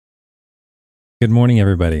Good morning,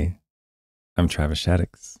 everybody. I'm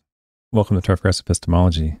TravisShaddox. Welcome to Turfgrass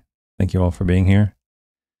Epistemology. Thank you all for being here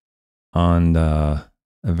on a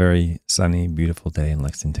very sunny, beautiful day in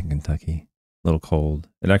Lexington, Kentucky. A little cold.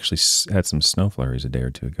 It actually had some snow flurries a day or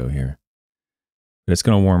two ago here. But it's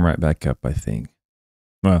going to warm right back up, I think.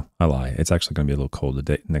 Well, I lie. It's actually going to be a little cold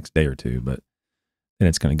the next day or two, but then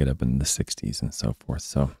it's going to get up in the 60s and so forth.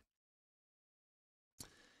 So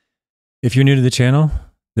if you're new to the channel,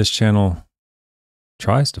 this channel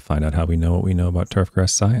tries to find out how we know what we know about turfgrass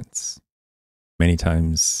science. Many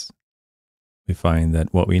times we find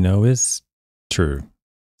that what we know is true.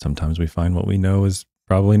 Sometimes we find what we know is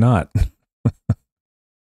probably not.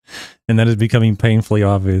 And that is becoming painfully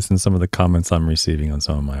obvious in some of the comments I'm receiving on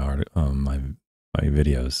some of my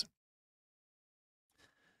videos.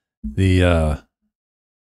 The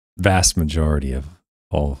vast majority of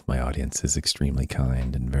all of my audience is extremely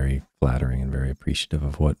kind and very flattering and very appreciative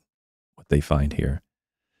of what they find here.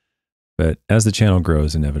 But as the channel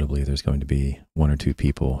grows, inevitably there's going to be one or two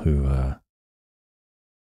people who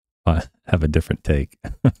have a different take.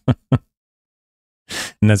 And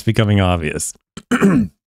that's becoming obvious.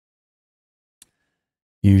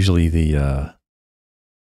 Usually the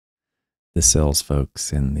sales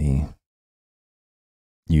folks and the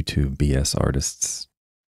YouTube BS artists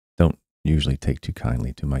don't usually take too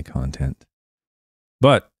kindly to my content.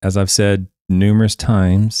 But as I've said numerous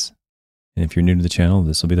times, and if you're new to the channel,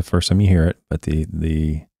 this will be the first time you hear it, but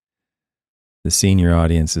the senior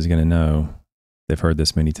audience is going to know. They've heard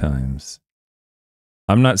this many times.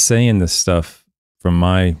 I'm not saying this stuff from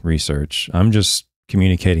my research. I'm just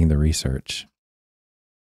communicating the research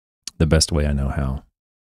the best way I know how.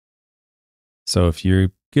 So if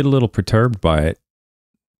you get a little perturbed by it,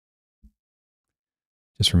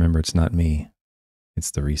 just remember it's not me. It's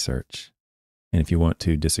the research. And if you want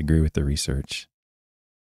to disagree with the research,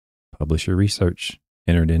 publish your research,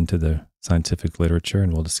 enter it into the scientific literature,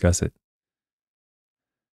 and we'll discuss it.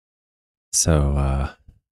 So,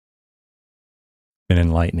 been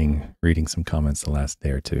enlightening reading some comments the last day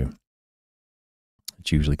or two.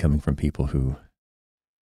 It's usually coming from people who,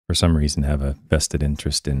 for some reason, have a vested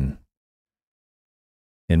interest in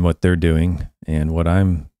what they're doing, and what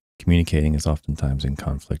I'm communicating is oftentimes in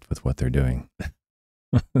conflict with what they're doing.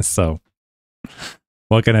 So,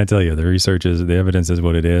 what can I tell you? The research is, the evidence is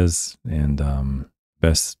what it is, and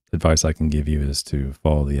best advice I can give you is to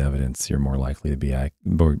follow the evidence. You're more likely to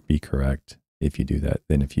be correct if you do that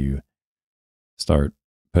than if you start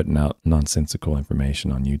putting out nonsensical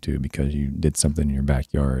information on YouTube because you did something in your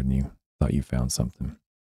backyard and you thought you found something.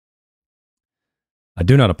 I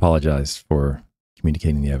do not apologize for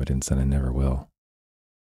communicating the evidence, and I never will.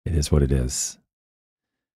 It is what it is.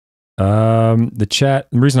 The chat,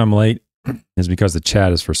 the reason I'm late is because the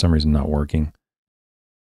chat is for some reason not working.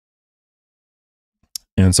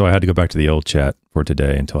 And so I had to go back to the old chat for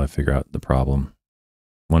today until I figure out the problem.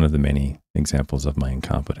 One of the many examples of my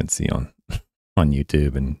incompetency on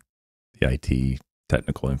YouTube and the IT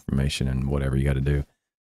technical information and whatever you got to do.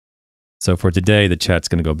 So for today, the chat's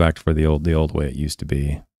going to go back to the old way it used to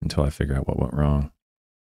be until I figure out what went wrong.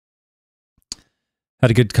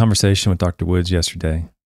 Had a good conversation with Dr. Woods yesterday.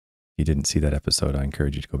 If you didn't see that episode, I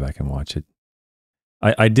encourage you to go back and watch it.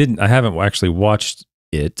 I haven't actually watched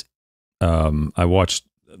it. I watched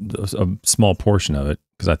a small portion of it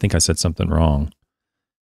because I think I said something wrong.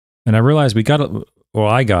 And I realized I got a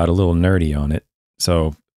little nerdy on it.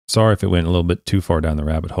 So sorry if it went a little bit too far down the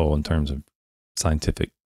rabbit hole in terms of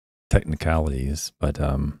scientific technicalities, but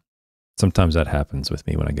sometimes that happens with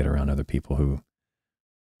me when I get around other people who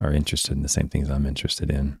are interested in the same things I'm interested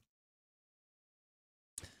in.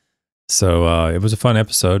 So it was a fun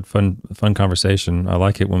episode, fun conversation. I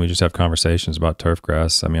like it when we just have conversations about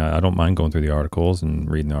turfgrass. I mean, I don't mind going through the articles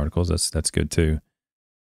and reading the articles. That's good too.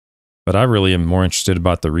 But I really am more interested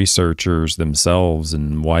about the researchers themselves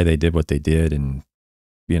and why they did what they did, and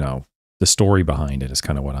the story behind it is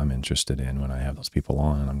kind of what I'm interested in when I have those people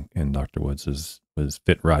on. And Dr. Woods was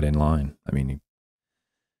fit right in line. I mean, he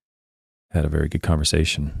had a very good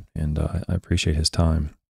conversation, and I appreciate his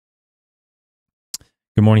time.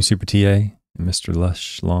 Good morning, Super TA and Mr.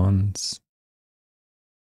 Lush Lawns.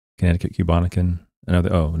 Connecticut Cubonican.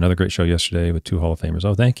 Another great show yesterday with 2 Hall of Famers.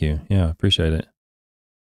 Oh, thank you. Yeah, appreciate it.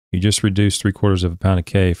 You just reduced 3/4 of a pound of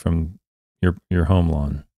K from your home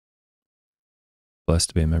lawn. Blessed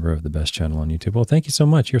to be a member of the best channel on YouTube. Well, thank you so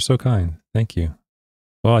much. You're so kind. Thank you.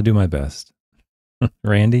 Well, I do my best.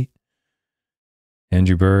 Randy,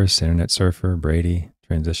 Andrew Burris, Internet Surfer, Brady,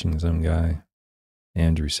 Transition Zone Guy.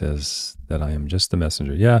 Andrew says that I am just the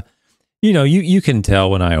messenger. Yeah, you can tell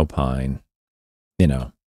when I opine.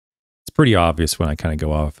 It's pretty obvious when I kind of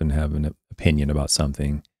go off and have an opinion about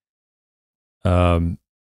something.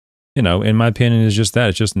 You know, and my opinion is just that.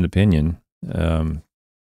 It's just an opinion.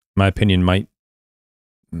 My opinion might,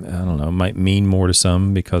 I don't know, might mean more to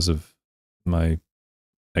some because of my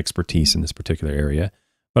expertise in this particular area,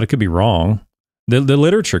 but it could be wrong. The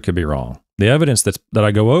literature could be wrong. The evidence that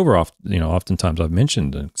I go over, oftentimes I've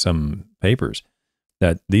mentioned in some papers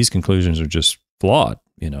that these conclusions are just flawed.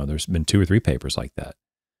 You know, there's been 2 or 3 papers like that.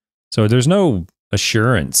 So there's no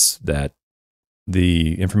assurance that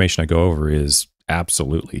the information I go over is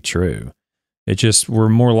absolutely true. It just, we're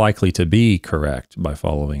more likely to be correct by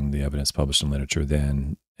following the evidence published in literature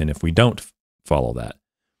than if we don't follow that.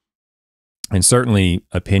 And certainly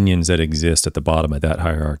opinions that exist at the bottom of that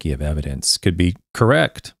hierarchy of evidence could be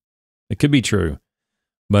correct. It could be true.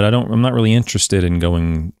 But I'm not really interested in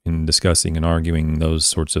going and discussing and arguing those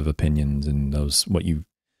sorts of opinions and what you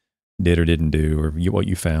did or didn't do, or what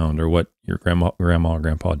you found, or what your grandma or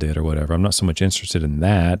grandpa did, or whatever. I'm not so much interested in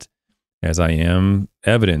that as I am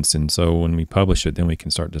evidence. And so when we publish it, then we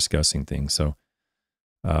can start discussing things. So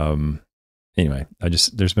anyway,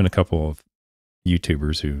 there's been a couple of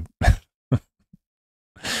YouTubers who,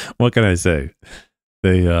 what can I say?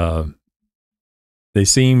 They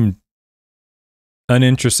seem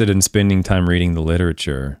uninterested in spending time reading the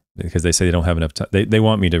literature because they say they don't have enough time. They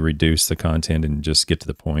want me to reduce the content and just get to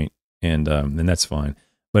the point, and that's fine.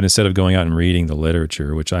 But instead of going out and reading the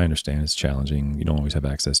literature, which I understand is challenging, you don't always have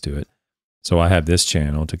access to it. So I have this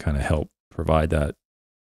channel to kind of help provide that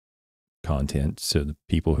content to the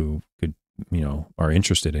people who could, are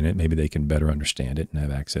interested in it. Maybe they can better understand it and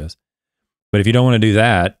have access. But if you don't want to do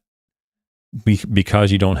that,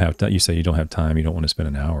 because you don't have you say you don't have time, you don't want to spend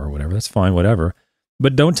an hour or whatever, that's fine, whatever.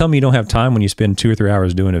 But don't tell me you don't have time when you spend 2 or 3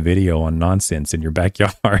 hours doing a video on nonsense in your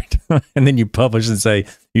backyard, and then you publish and say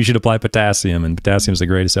you should apply potassium, and potassium is the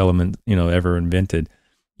greatest element ever invented.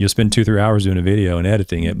 You'll spend 2 or 3 hours doing a video and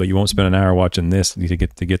editing it, but you won't spend an hour watching this to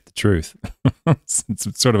get the truth. It's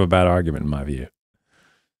sort of a bad argument in my view.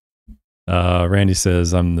 Randy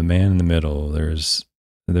says, "I'm the man in the middle. There is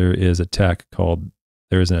an attack called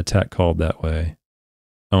that way.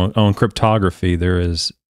 On cryptography, there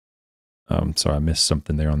is." Sorry, I missed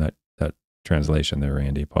something there on that translation there,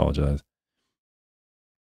 Randy. Apologize.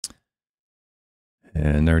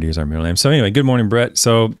 And nerdy is our middle name. So anyway, good morning, Brett.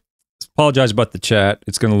 So apologize about the chat.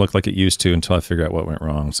 It's going to look like it used to until I figure out what went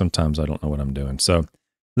wrong. Sometimes I don't know what I'm doing. So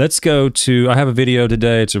let's go to, I have a video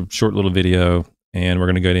today. It's a short little video, and we're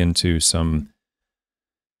going to get into some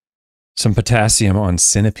potassium on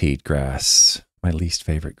Centipedegrass. My least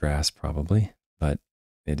favorite grass, probably, but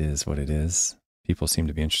it is what it is. People seem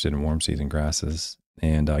to be interested in warm season grasses,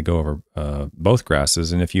 and I go over both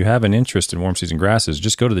grasses. And if you have an interest in warm season grasses,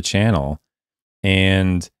 just go to the channel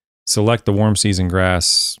and select the warm season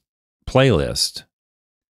grass playlist,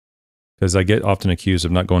 because I get often accused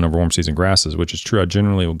of not going over warm season grasses, which is true. I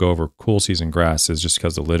generally will go over cool season grasses just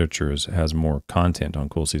because the literature has more content on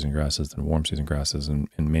cool season grasses than warm season grasses in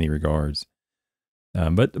many regards.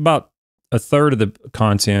 But about a third of the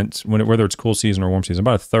content, whether it's cool season or warm season,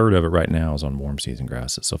 about a third of it right now is on warm season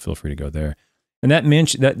grasses. So feel free to go there. And that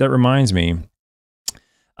reminds me,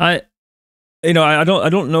 I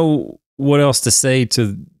don't know what else to say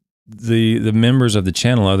to the members of the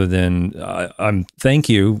channel other than thank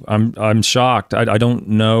you. I'm shocked. I don't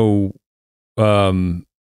know.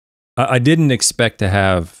 I didn't expect to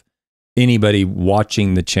have anybody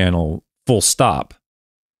watching the channel full stop,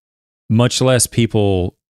 much less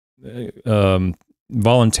people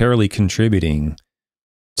voluntarily contributing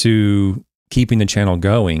to keeping the channel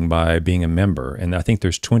going by being a member. And I think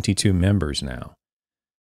there's 22 members now.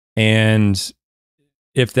 And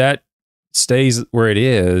if that stays where it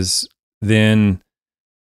is, then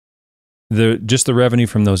the revenue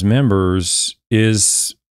from those members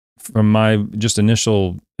is, from my just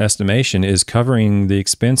initial estimation, is covering the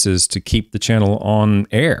expenses to keep the channel on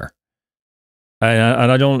air.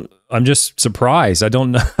 I'm just surprised. I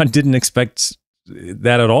didn't expect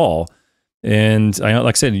that at all. And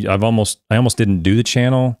like I said, I almost didn't do the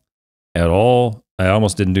channel at all. I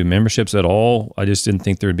almost didn't do memberships at all. I just didn't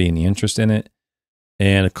think there would be any interest in it.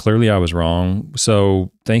 And clearly I was wrong.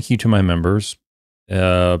 So thank you to my members.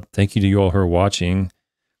 Thank you to you all who are watching.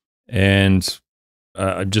 And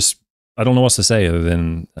I don't know what to say other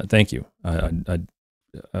than thank you. I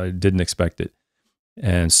didn't expect it.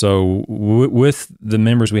 And so with the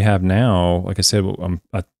members we have now, like I said,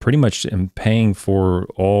 I pretty much am paying for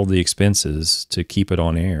all the expenses to keep it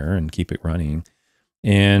on air and keep it running.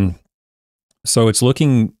 And so it's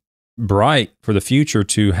looking bright for the future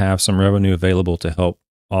to have some revenue available to help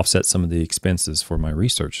offset some of the expenses for my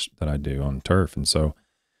research that I do on turf. And so,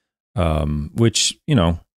 which,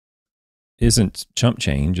 isn't chump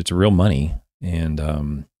change. It's real money.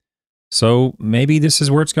 And so maybe this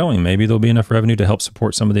is where it's going. Maybe there'll be enough revenue to help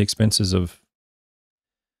support some of the expenses of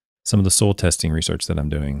some of the soil testing research that I'm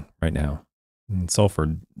doing right now, and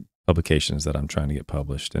sulfur publications that I'm trying to get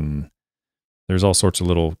published. And there's all sorts of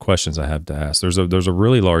little questions I have to ask. There's a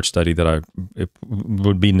really large study that it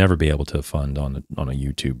would never be able to fund on a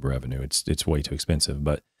YouTube revenue. It's way too expensive.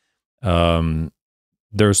 But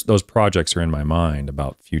those projects are in my mind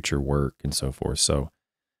about future work and so forth. So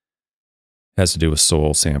it has to do with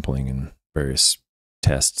soil sampling and various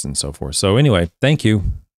tests and so forth. So anyway, thank you.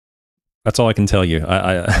 That's all I can tell you.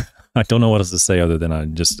 I don't know what else to say other than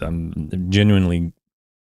I'm genuinely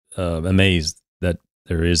amazed that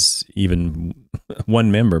there is even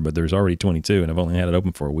one member, but there's already 22, and I've only had it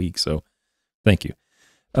open for a week. So thank you.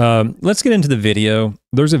 Let's get into the video.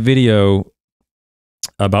 There's a video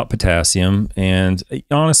about potassium, and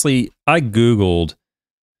honestly, I Googled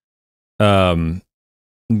or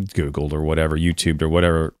whatever, YouTubed or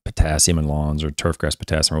whatever, potassium in lawns or turfgrass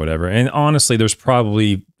potassium or whatever. And honestly, there's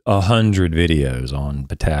probably 100 videos on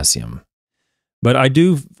potassium. But I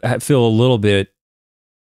do feel a little bit,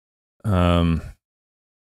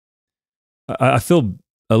 I feel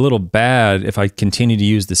a little bad if I continue to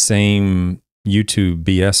use the same YouTube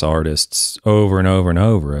BS artists over and over and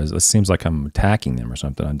over. It seems like I'm attacking them or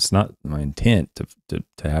something. It's not my intent to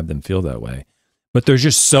have them feel that way. But there's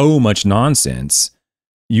just so much nonsense,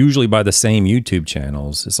 usually by the same YouTube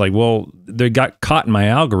channels. It's like, well, they got caught in my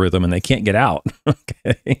algorithm and they can't get out.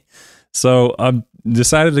 Okay. So I've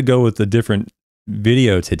decided to go with a different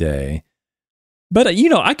video today. But,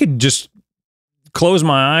 I could just close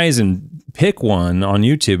my eyes and pick one on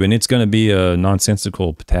YouTube, and it's going to be a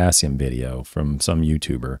nonsensical potassium video from some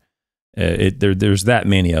YouTuber. There's that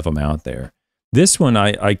many of them out there. This one,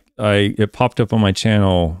 it popped up on my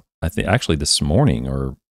channel, I think actually this morning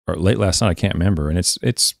or late last night. I can't remember. And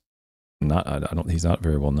it's not, he's not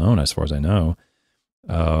very well known as far as I know.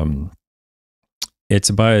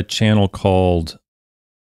 It's by a channel called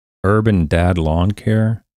Urban Dad Lawn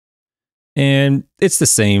Care. And it's the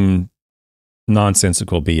same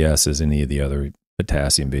nonsensical BS as any of the other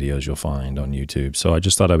potassium videos you'll find on YouTube. So I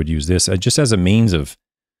just thought I would use this just as a means of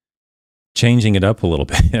changing it up a little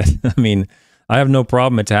bit. I mean, I have no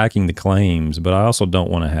problem attacking the claims, but I also don't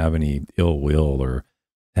want to have any ill will or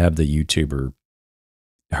have the YouTuber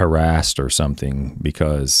harassed or something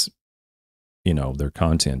because, their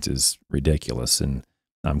content is ridiculous and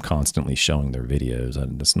I'm constantly showing their videos.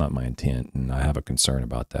 That's not my intent, and I have a concern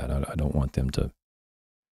about that. I don't want them to,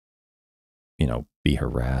 be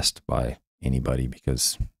harassed by anybody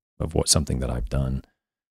because of something that I've done.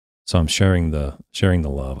 So I'm sharing the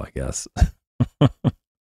love, I guess.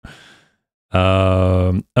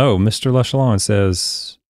 Mr. Lechalon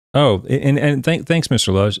says, thanks,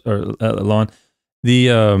 Mr.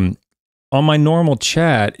 Lon. On my normal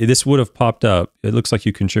chat, this would have popped up. It looks like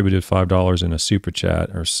you contributed $5 in a super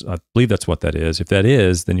chat, or I believe that's what that is. If that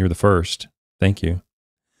is, then you're the first. Thank you.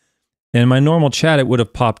 In my normal chat, it would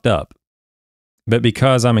have popped up. But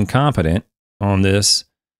because I'm incompetent on this,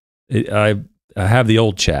 I have the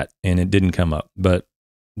old chat and it didn't come up. But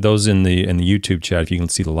those in the YouTube chat, if you can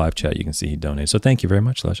see the live chat, you can see he donated. So thank you very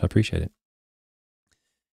much, Lush. I appreciate it.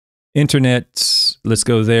 Internet, let's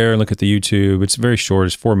go there and look at the YouTube. It's very short.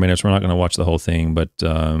 It's 4 minutes. We're not going to watch the whole thing, but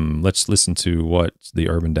let's listen to what the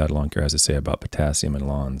Urban Dad Lawn Care has to say about potassium in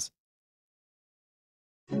lawns.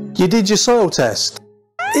 You did your soil test.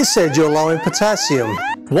 It said you're low in potassium.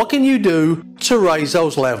 What can you do to raise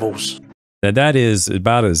those levels? Now that is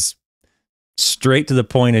about as straight to the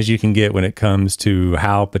point as you can get when it comes to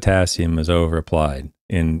how potassium is overapplied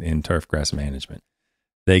in turfgrass management.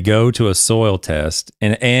 They go to a soil test,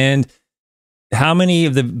 and how many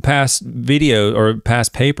of the past video or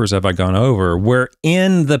past papers have I gone over where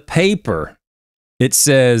in the paper it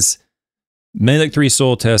says Melic 3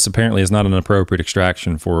 soil test apparently is not an appropriate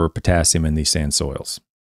extraction for potassium in these sand soils.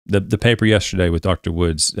 The paper yesterday with Dr.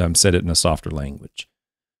 Woods said it in a softer language.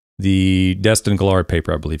 The Destin Gallard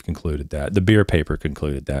paper, I believe, concluded that. The Beer paper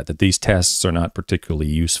concluded that these tests are not particularly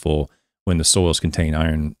useful when the soils contain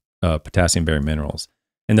iron, potassium-bearing minerals.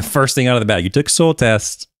 And the first thing out of the bag, you took a soil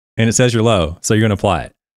test and it says you're low, so you're going to apply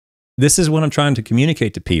it. This is what I'm trying to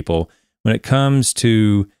communicate to people when it comes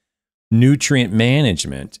to nutrient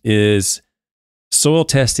management is soil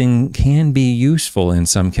testing can be useful in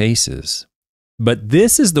some cases, but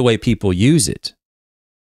this is the way people use it.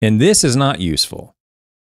 And this is not useful.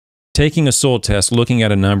 Taking a soil test, looking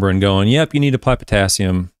at a number and going, yep, you need to apply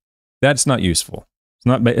potassium, that's not useful.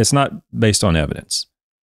 It's not based on evidence.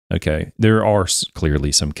 Okay, there are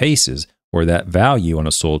clearly some cases where that value on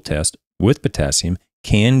a soil test with potassium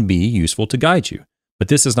can be useful to guide you. But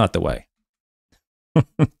this is not the way.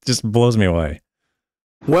 Just blows me away.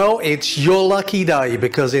 Well, it's your lucky day,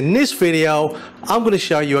 because in this video, I'm going to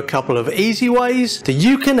show you a couple of easy ways that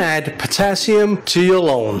you can add potassium to your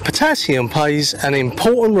lawn. Potassium plays an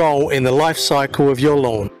important role in the life cycle of your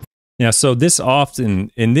lawn. Yeah, so this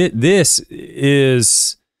often, and this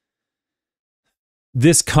is,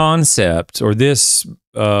 this concept or this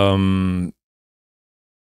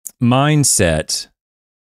mindset,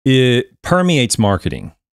 it permeates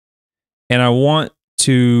marketing. And I want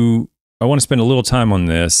to spend a little time on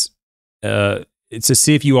this. It's to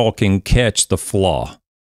see if you all can catch the flaw.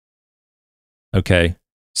 Okay,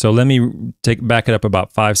 so let me back it up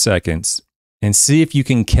about 5 seconds and see if you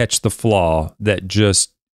can catch the flaw that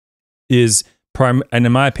just is, and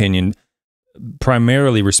in my opinion,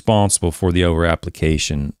 primarily responsible for the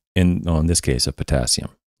over-application in this case of potassium.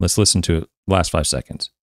 Let's listen to it. Last 5 seconds.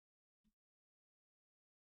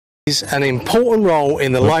 An important role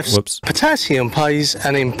in the Potassium plays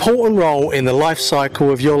an important role in the life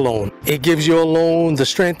cycle of your lawn. It gives your lawn the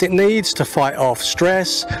strength it needs to fight off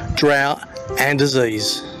stress, drought, and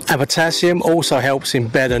disease. And potassium also helps in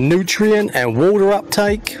better nutrient and water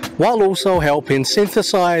uptake, while also helping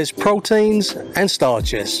synthesize proteins and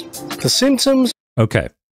starches. The symptoms. Okay,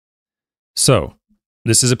 so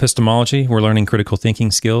this is epistemology. We're learning critical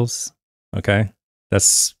thinking skills. Okay,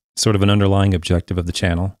 that's sort of an underlying objective of the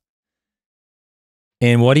channel.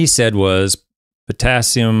 And what he said was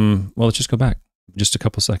potassium, well, let's just go back just a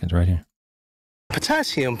couple seconds right here.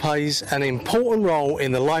 Potassium plays an important role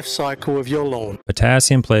in the life cycle of your lawn.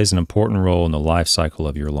 Potassium plays an important role in the life cycle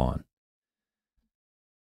of your lawn.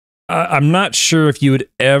 I'm not sure if you would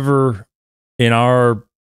ever, in our,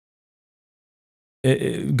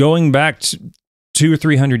 going back to 200 or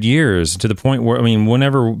 300 years to the point where, I mean,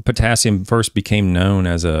 whenever potassium first became known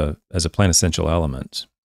as a plant essential element,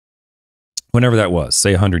 whenever that was,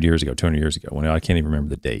 say 100 years ago, 200 years ago, when I can't even remember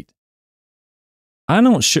the date. I'm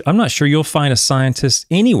not sure you'll find a scientist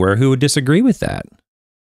anywhere who would disagree with that.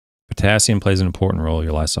 Potassium plays an important role in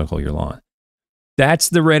your life cycle of your lawn. That's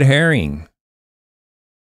the red herring.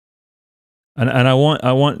 And I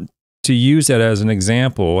want to use that as an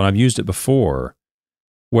example, and I've used it before,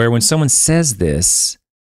 where when someone says this,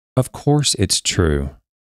 of course it's true.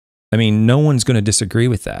 I mean, no one's going to disagree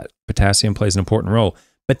with that. Potassium plays an important role.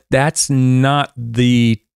 But that's not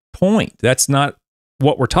the point. That's not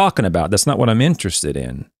what we're talking about. That's not what I'm interested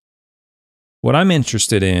in. What I'm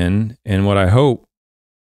interested in, and what I hope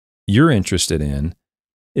you're interested in,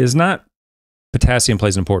 is not potassium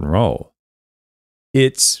plays an important role.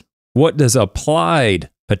 It's what does applied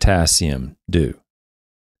potassium do?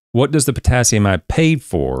 What does the potassium I paid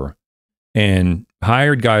for and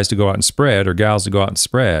hired guys to go out and spread, or gals to go out and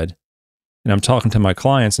spread, and I'm talking to my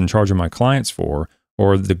clients and charging my clients for,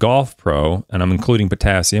 or the golf pro, and I'm including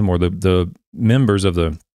potassium, or the members of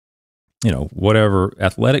the, whatever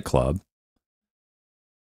athletic club,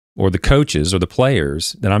 or the coaches or the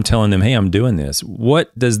players, that I'm telling them, hey, I'm doing this.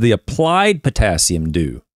 What does the applied potassium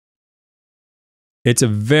do? It's a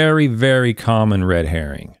very, very common red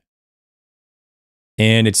herring.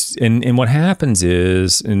 And and what happens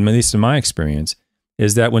is, at least in my experience,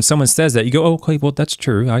 is that when someone says that, you go, oh, okay, well, that's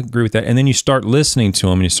true. I agree with that. And then you start listening to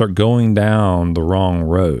him and you start going down the wrong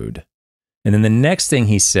road. And then the next thing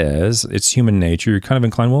he says, it's human nature. You're kind of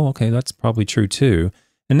inclined, well, okay, that's probably true too.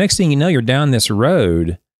 And next thing you know, you're down this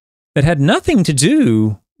road that had nothing to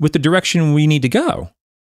do with the direction we need to go.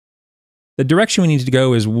 The direction we need to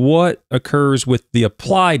go is what occurs with the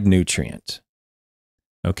applied nutrient.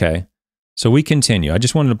 Okay. So we continue. I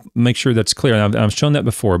just wanted to make sure that's clear. I've shown that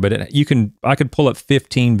before, but I could pull up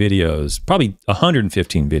 15 videos, probably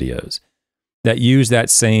 115 videos that use that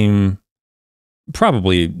same,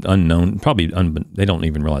 probably unknown, they don't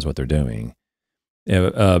even realize what they're doing.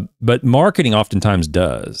 But marketing oftentimes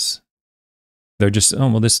does. They're just, oh,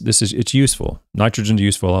 well, it's useful. Nitrogen's a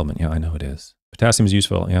useful element. Yeah, I know it is. Potassium is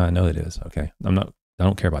useful. Yeah, I know it is. Okay. I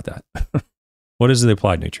don't care about that. What does the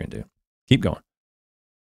applied nutrient do? Keep going.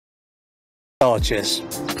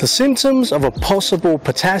 The symptoms of a possible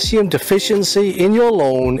potassium deficiency in your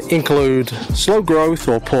lawn include slow growth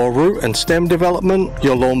or poor root and stem development.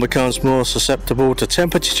 Your lawn becomes more susceptible to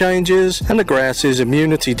temperature changes, and the grass's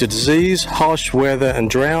immunity to disease, harsh weather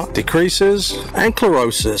and drought decreases, and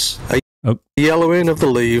chlorosis, a yellowing of the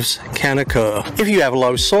leaves, can occur. If you have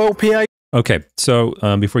low soil pH. Okay, so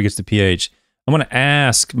before he gets to pH, I want to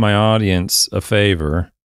ask my audience a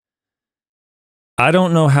favor. I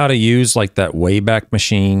don't know how to use like that Wayback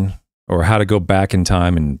Machine, or how to go back in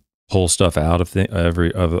time and pull stuff out of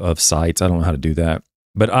sites. I don't know how to do that.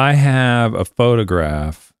 But I have a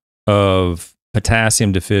photograph of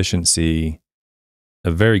potassium deficiency,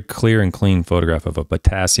 a very clear and clean photograph of a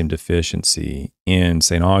potassium deficiency in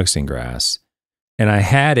St. Augustine grass. And I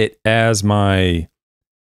had it as my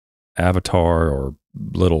avatar or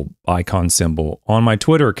little icon symbol on my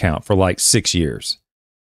Twitter account for like 6 years.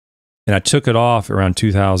 And I took it off around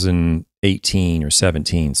 2018 or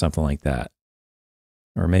 17, something like that.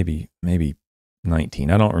 Or maybe 19.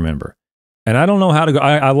 I don't remember. And I don't know how to go.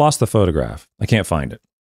 I lost the photograph. I can't find it.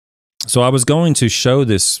 So I was going to show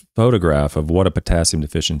this photograph of what a potassium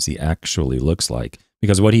deficiency actually looks like,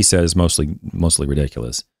 because what he says is mostly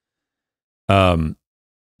ridiculous. So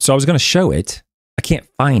I was going to show it. I can't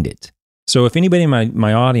find it. So if anybody in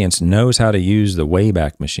my audience knows how to use the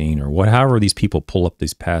Wayback Machine or however these people pull up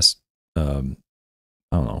these past,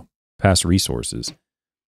 past resources,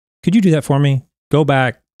 could you do that for me? Go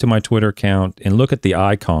back to my Twitter account and look at the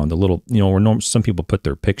icon, the little, where some people put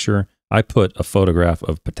their picture. I put a photograph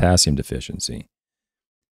of potassium deficiency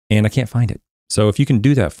and I can't find it. So if you can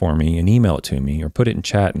do that for me and email it to me or put it in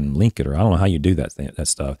chat and link it, or I don't know how you do that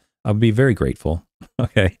stuff, I would be very grateful.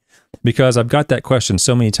 Okay. Because I've got that question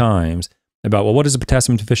so many times about, well, what does a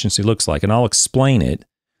potassium deficiency looks like? And I'll explain it.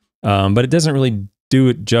 But it doesn't really do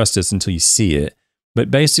it justice until you see it.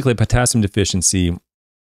 But basically potassium deficiency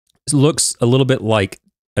looks a little bit like,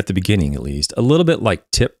 at the beginning at least, a little bit like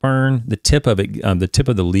tip burn. The tip of it, the tip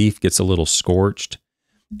of the leaf gets a little scorched,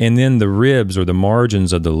 and then the ribs or the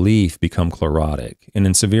margins of the leaf become chlorotic. And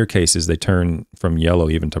in severe cases, they turn from yellow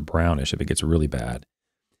even to brownish if it gets really bad.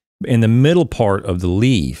 In the middle part of the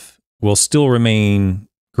leaf will still remain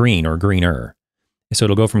green or greener. So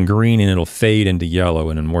it'll go from green and it'll fade into yellow.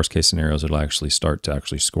 And in worst case scenarios, it'll actually start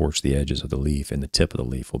to scorch the edges of the leaf, and the tip of the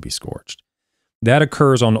leaf will be scorched. That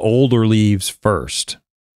occurs on older leaves first,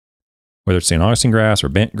 whether it's St. Augustine grass or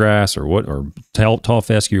bent grass or tall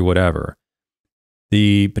fescue or whatever.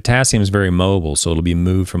 The potassium is very mobile, so it'll be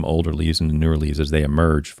moved from older leaves into newer leaves as they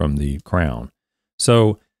emerge from the crown.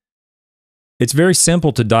 So it's very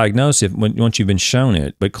simple to diagnose it once you've been shown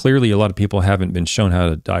it, but clearly a lot of people haven't been shown how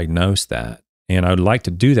to diagnose that. And I would like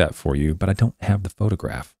to do that for you, but I don't have the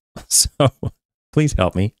photograph. So please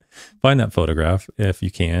help me find that photograph if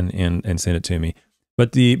you can and send it to me.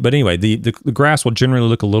 But anyway, the grass will generally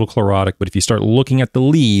look a little chlorotic, but if you start looking at the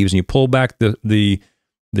leaves and you pull back the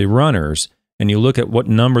runners and you look at what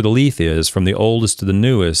number the leaf is from the oldest to the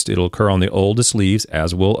newest, it'll occur on the oldest leaves,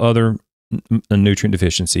 as will other nutrient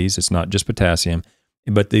deficiencies. It's not just potassium,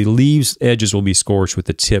 but the leaves edges will be scorched, with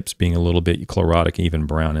the tips being a little bit chlorotic, even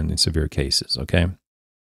brown in severe cases. Okay,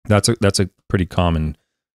 that's a pretty common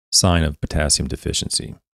sign of potassium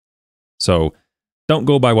deficiency. So don't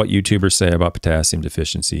go by what YouTubers say about potassium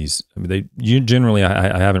deficiencies. I mean, generally,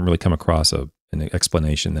 I haven't really come across an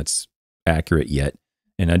explanation that's accurate yet,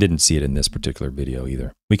 and I didn't see it in this particular video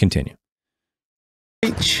either. We continue.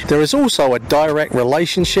 There is also a direct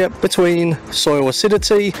relationship between soil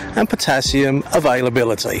acidity and potassium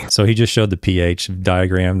availability. So he just showed the pH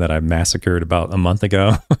diagram that I massacred about a month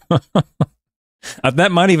ago.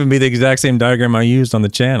 That might even be the exact same diagram I used on the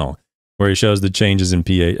channel, where he shows the changes in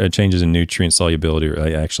pH, changes in nutrient solubility, or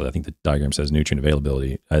actually I think the diagram says nutrient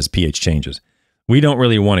availability as pH changes. We don't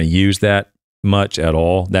really want to use that much at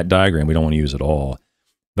all. That diagram we don't want to use at all.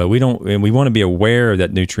 But we want to be aware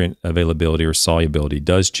that nutrient availability or solubility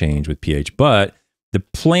does change with pH, but the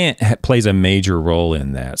plant plays a major role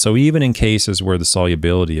in that. So even in cases where the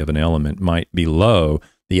solubility of an element might be low,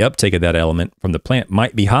 the uptake of that element from the plant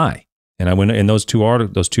might be high. And I went in those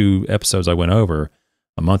two episodes I went over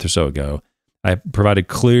a month or so ago, I provided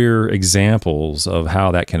clear examples of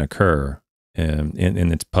how that can occur, and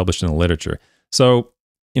it's published in the literature. So,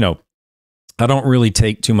 I don't really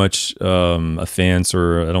take too much offense,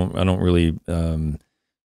 or I don't really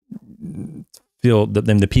feel that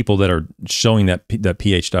the people that are showing that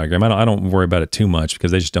pH diagram, I don't worry about it too much,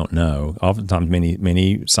 because they just don't know. Oftentimes,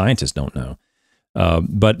 many scientists don't know.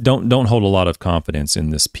 But don't hold a lot of confidence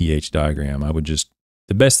in this pH diagram.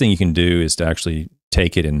 The best thing you can do is to actually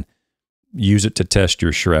take it and use it to test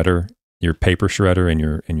your shredder, your paper shredder in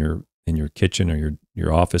your kitchen or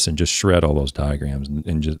your office, and just shred all those diagrams.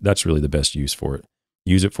 And that's really the best use for it.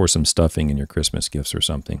 Use it for some stuffing in your Christmas gifts or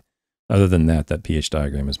something. Other than that pH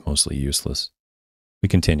diagram is mostly useless. We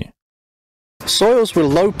continue. Soils with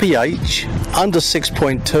low pH, under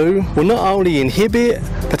 6.2, will not only inhibit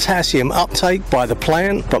potassium uptake by the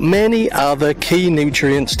plant, but many other key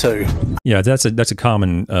nutrients too. Yeah, that's a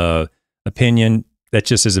common opinion. That's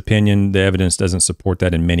just his opinion. The evidence doesn't support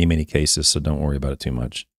that in many cases, so don't worry about it too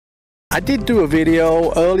much. I did do a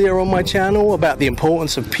video earlier on my channel about the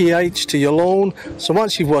importance of pH to your lawn. So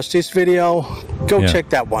once you've watched this video, go check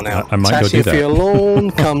that one out. I might go do that. Potassium for your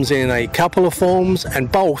lawn comes in a couple of forms,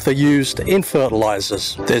 and both are used in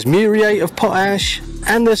fertilizers. There's muriate of potash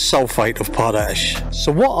and there's sulfate of potash.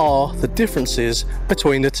 So what are the differences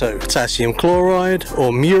between the two? Potassium chloride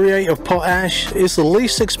or muriate of potash is the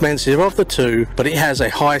least expensive of the two, but it has a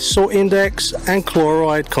high salt index and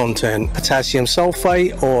chloride content. Potassium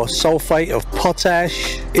sulfate or sulfate of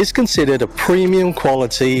potash is considered a premium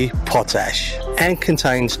quality potash and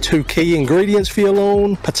contains two key ingredients for your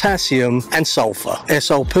lawn, potassium and sulfur.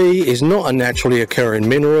 SOP is not a naturally occurring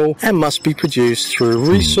mineral and must be produced through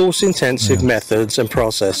resource-intensive methods and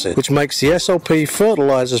processes, which makes the SOP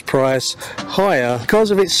fertilizer's price higher because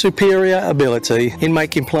of its superior ability in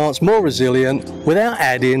making plants more resilient without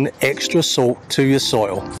adding extra salt to your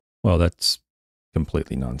soil. Well, that's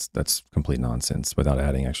completely that's complete nonsense without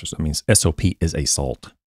adding extra. I mean, SOP is a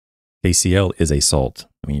salt. KCl is a salt.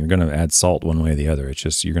 I mean, you're going to add salt one way or the other. It's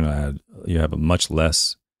just you have a much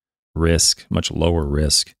less risk, much lower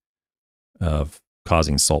risk of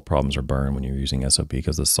causing salt problems or burn when you're using SOP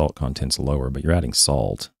because the salt content's lower, but you're adding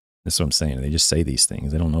salt. That's what I'm saying. They just say these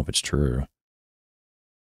things. They don't know if it's true.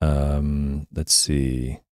 Let's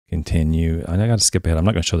see. Continue. I got to skip ahead. I'm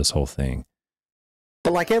not going to show this whole thing.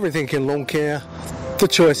 But like everything in lawn care, the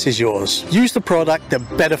choice is yours. Use the product that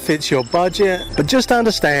better fits your budget, but just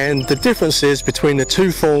understand the differences between the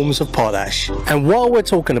two forms of potash. And while we're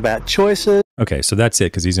talking about choices... Okay, so that's it,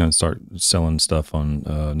 because he's going to start selling stuff on,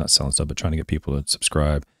 not selling stuff, but trying to get people to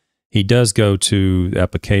subscribe. He does go to the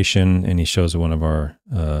application, and he shows one of our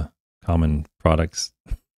common products,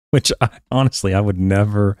 which honestly, I would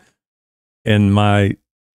never in my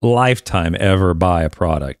lifetime ever buy a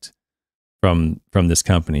product from this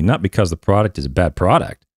company. Not because the product is a bad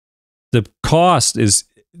product. The cost is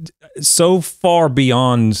so far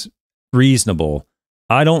beyond reasonable.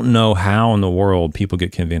 I don't know how in the world people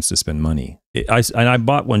get convinced to spend money. I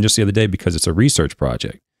bought one just the other day because it's a research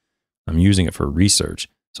project. I'm using it for research,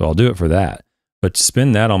 so I'll do it for that. But to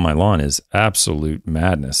spend that on my lawn is absolute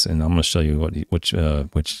madness, and I'm going to show you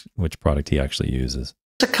which product he actually uses.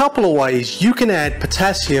 There's a couple of ways you can add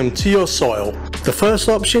potassium to your soil. The first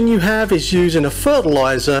option you have is using a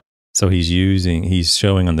fertilizer. So he's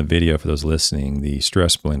showing on the video for those listening the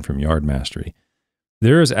stress blend from Yard Mastery.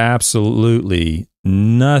 There is absolutely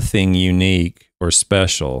nothing unique or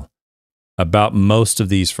special about most of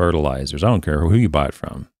these fertilizers. I don't care who you buy it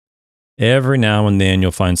from. Every now and then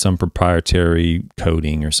you'll find some proprietary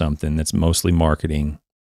coating or something that's mostly marketing.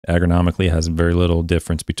 Agronomically, it has very little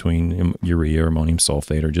difference between urea or ammonium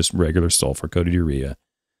sulfate or just regular sulfur-coated urea.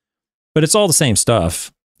 But it's all the same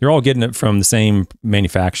stuff. You're all getting it from the same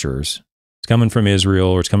manufacturers. It's coming from Israel,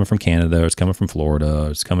 or it's coming from Canada, or it's coming from Florida, or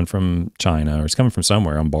it's coming from China, or it's coming from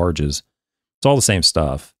somewhere on barges. It's all the same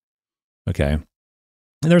stuff. Okay.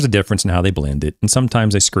 And there's a difference in how they blend it. And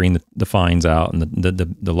sometimes they screen the fines out and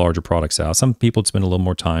the larger products out. Some people spend a little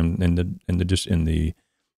more time in the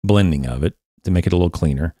blending of it to make it a little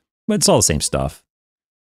cleaner. But it's all the same stuff.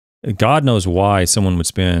 God knows why someone would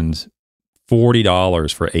spend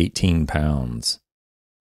 $40 for 18 pounds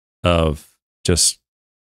of just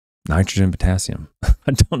nitrogen and potassium.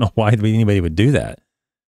 I don't know why anybody would do that.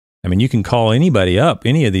 I mean, you can call anybody up,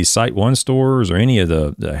 any of these Site One stores or any of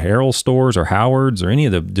the Harrell stores or Howard's or any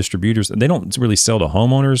of the distributors. They don't really sell to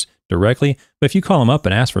homeowners directly, but if you call them up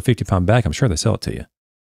and ask for a 50-pound bag, I'm sure they sell it to you.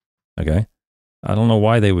 Okay? I don't know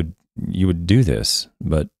why you would do this,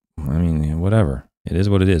 but I mean, whatever. It is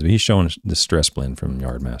what it is. But he's showing the stress blend from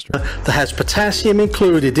Yard Master. That has potassium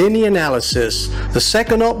included in the analysis. The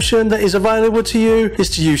second option that is available to you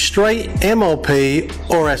is to use straight MOP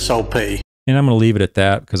or SOP. And I'm going to leave it at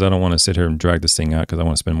that because I don't want to sit here and drag this thing out because I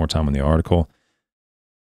want to spend more time on the article.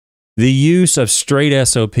 The use of straight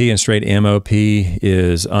SOP and straight MOP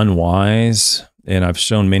is unwise, and I've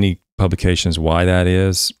shown many publications why that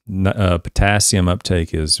is. Potassium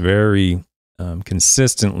uptake is very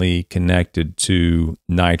consistently connected to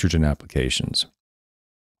nitrogen applications.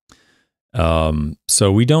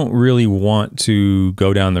 So we don't really want to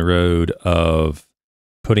go down the road of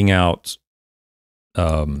putting out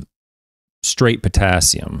straight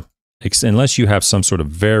potassium, unless you have some sort of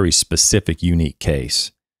very specific, unique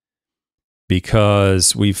case.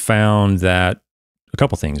 Because we've found that a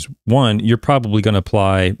couple things. One, you're probably going to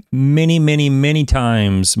apply many, many, many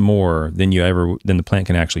times more than the plant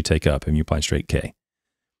can actually take up if you apply straight K.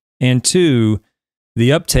 And two,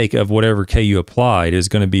 the uptake of whatever K you applied is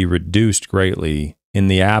going to be reduced greatly in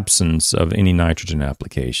the absence of any nitrogen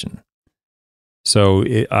application. So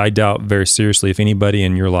I doubt very seriously if anybody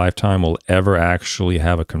in your lifetime will ever actually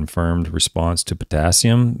have a confirmed response to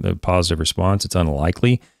potassium, a positive response. It's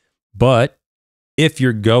unlikely. But if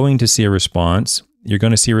you're going to see a response, you're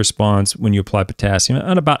going to see a response when you apply potassium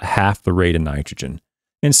at about half the rate of nitrogen.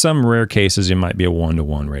 In some rare cases, it might be a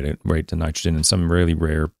 1-to-1 rate to nitrogen in some really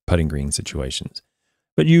rare putting green situations.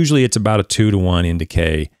 But usually it's about a 2-to-1 in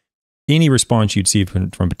decay. Any response you'd see from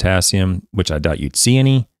potassium, which I doubt you'd see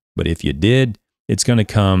any, but if you did, it's going to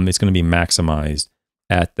be maximized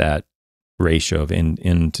at that ratio of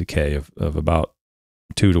in decay of about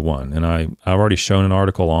 2-to-1. And I've already shown an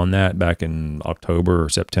article on that back in October or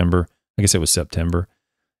September. I guess it was September.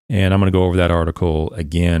 And I'm going to go over that article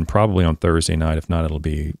again, probably on Thursday night. If not, it'll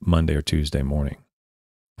be Monday or Tuesday morning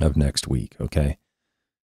of next week. Okay.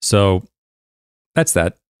 So that's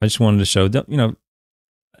that. I just wanted to show that,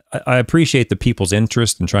 I appreciate the people's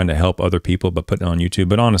interest in trying to help other people, but putting it on YouTube.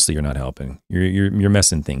 But honestly, you're not helping. You're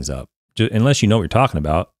messing things up. Unless you know what you're talking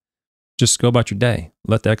about, just go about your day.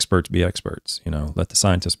 Let the experts be experts. Let the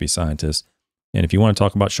scientists be scientists. And if you want to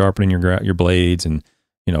talk about sharpening your blades and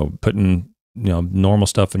putting normal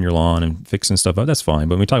stuff in your lawn and fixing stuff up, that's fine.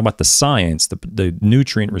 But when we talk about the science, the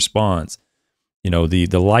nutrient response,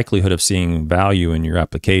 the likelihood of seeing value in your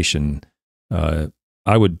application,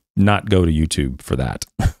 I would not go to YouTube for that.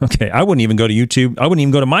 Okay. I wouldn't even go to YouTube. I wouldn't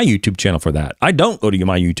even go to my YouTube channel for that. I don't go to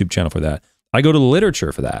my YouTube channel for that. I go to the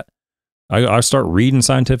literature for that. I start reading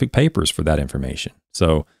scientific papers for that information.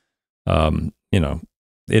 So, it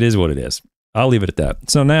is what it is. I'll leave it at that.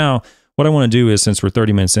 So now what I want to do is, since we're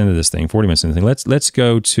 30 minutes into this thing, 40 minutes into the thing, let's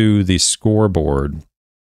go to the scoreboard.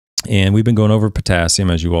 And we've been going over potassium,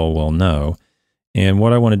 as you all well know. And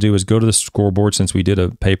what I want to do is go to the scoreboard, since we did a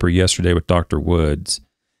paper yesterday with Dr. Woods.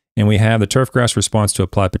 And we have the turfgrass response to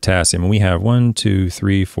applied potassium. And we have 1, 2,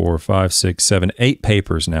 3, 4, 5, 6, 7, 8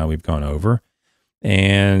 papers now we've gone over.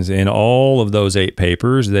 And in all of those 8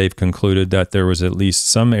 papers, they've concluded that there was at least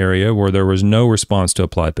some area where there was no response to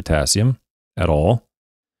applied potassium at all.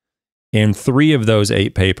 In 3 of those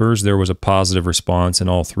 8 papers, there was a positive response, and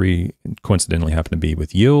all 3 coincidentally happened to be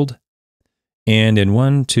with yield. And in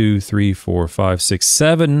 1, 2, 3, 4, 5, 6,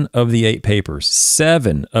 7 of the 8 papers,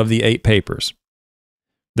 7 of the 8 papers,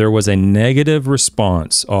 there was a negative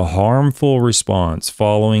response, a harmful response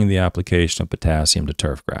following the application of potassium to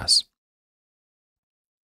turfgrass.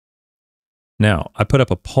 Now, I put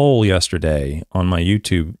up a poll yesterday on my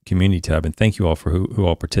YouTube community tab, and thank you all for who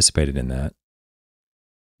all participated in that.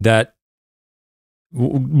 That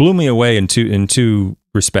blew me away in two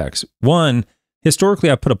respects. One,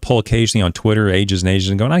 historically, I put a poll occasionally on Twitter, ages and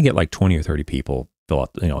ages ago, and I get like 20 or 30 people fill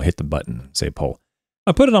out, hit the button, say poll.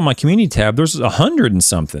 I put it on my community tab. There's 100 and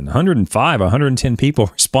something, 105, 110 people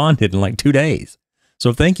responded in like 2 days.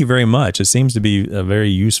 So thank you very much. It seems to be a very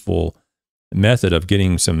useful method of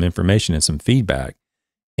getting some information and some feedback.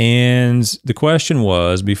 And the question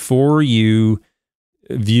was, before you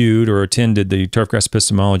viewed or attended the Turfgrass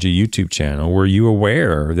Epistemology YouTube channel, were you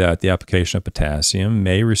aware that the application of potassium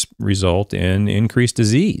may result in increased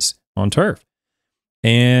disease on turf?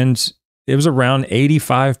 And it was around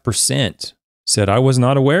 85% said, I was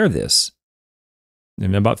not aware of this.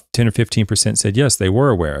 And about 10 or 15% said, yes, they were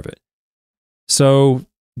aware of it. So,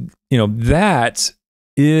 that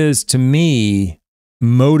is, to me,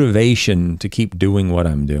 motivation to keep doing what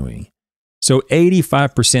I'm doing. So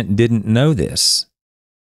 85% didn't know this.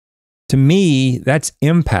 To me, that's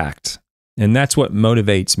impact. And that's what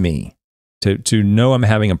motivates me, to know I'm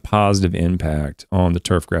having a positive impact on the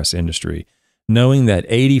turfgrass industry. Knowing that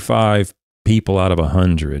 85 people out of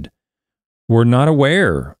 100 were not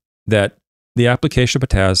aware that the application of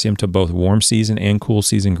potassium to both warm season and cool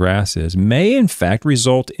season grasses may in fact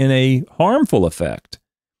result in a harmful effect.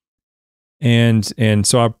 And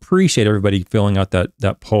so I appreciate everybody filling out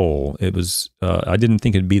that poll. It was, I didn't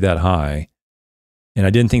think it'd be that high. And I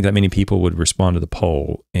didn't think that many people would respond to the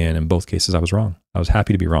poll. And in both cases, I was wrong. I was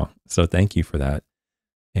happy to be wrong. So thank you for that.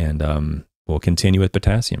 And we'll continue with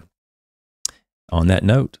potassium. On that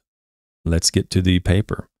note, let's get to the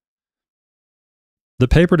paper. The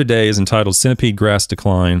paper today is entitled Centipedegrass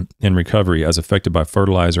Decline and Recovery as Affected by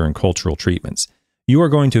Fertilizer and Cultural Treatments. You are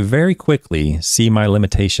going to very quickly see my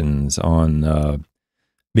limitations on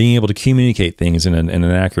being able to communicate things in an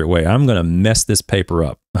accurate way. I'm going to mess this paper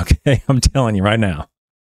up, okay? I'm telling you right now.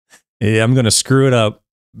 I'm going to screw it up.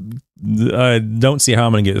 I don't see how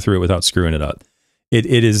I'm going to get through it without screwing it up. It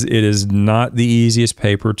is not the easiest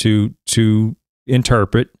paper to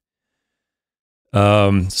interpret.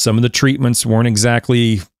 Some of the treatments weren't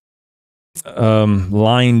exactly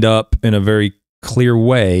lined up in a very clear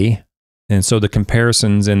way. And so the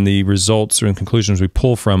comparisons and the results and conclusions we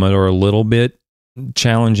pull from it are a little bit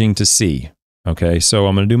challenging to see. Okay, so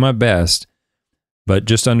I'm going to do my best, but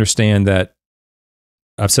just understand that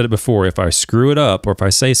I've said it before. If I screw it up, or if I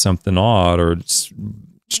say something odd or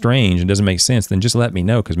strange and doesn't make sense, then just let me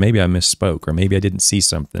know, because maybe I misspoke, or maybe I didn't see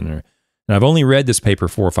something. And I've only read this paper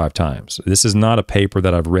 4 or 5 times. This is not a paper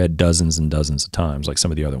that I've read dozens and dozens of times like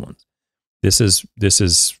some of the other ones. This is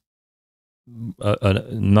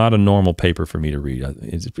not a normal paper for me to read.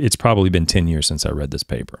 It's probably been 10 years since I read this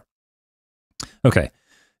paper. Okay.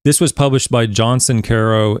 This was published by Johnson,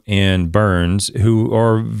 Caro, and Burns, who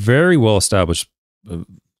are very well-established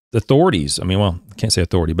authorities. I mean, well, I can't say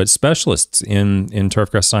authority, but specialists in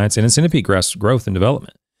turfgrass science and in centipedegrass growth and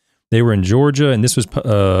development. They were in Georgia, and this was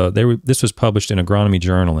published in Agronomy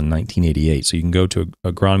Journal in 1988. So you can go to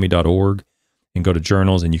agronomy.org and go to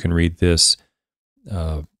journals, and you can read this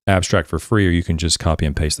abstract for free, or you can just copy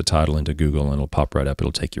and paste the title into Google, and it'll pop right up.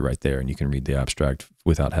 It'll take you right there, and you can read the abstract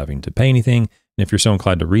without having to pay anything. And if you're so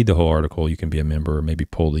inclined to read the whole article, you can be a member, or maybe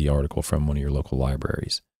pull the article from one of your local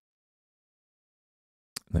libraries.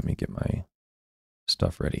 Let me get my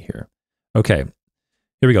stuff ready here. Okay.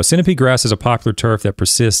 Here we go. Centipedegrass is a popular turf that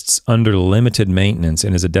persists under limited maintenance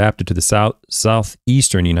and is adapted to the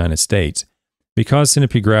southeastern United States. Because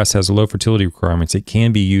centipedegrass has low fertility requirements, it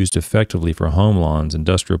can be used effectively for home lawns,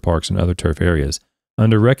 industrial parks, and other turf areas.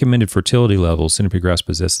 Under recommended fertility levels, centipedegrass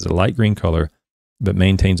possesses a light green color but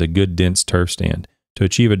maintains a good dense turf stand. To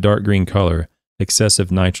achieve a dark green color,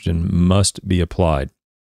 excessive nitrogen must be applied.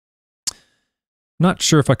 Not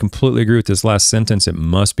sure if I completely agree with this last sentence. It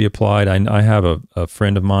must be applied. I have a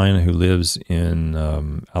friend of mine who lives in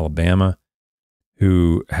Alabama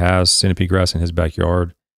who has centipedegrass in his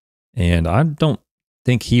backyard, and I don't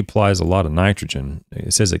think he applies a lot of nitrogen.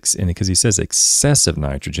 It says, and because he says excessive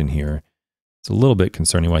nitrogen here, it's a little bit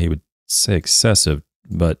concerning why he would say excessive.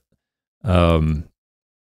 But my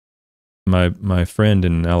friend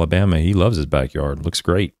in Alabama, he loves his backyard. It looks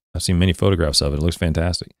great. I've seen many photographs of it. It looks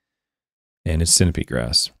fantastic. And it's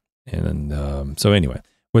centipedegrass. And so anyway,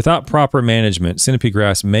 without proper management,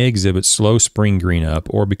 centipedegrass may exhibit slow spring green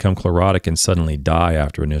up or become chlorotic and suddenly die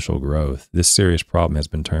after initial growth. This serious problem has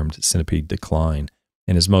been termed centipede decline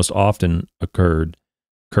and is most often occurs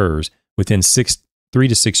within 3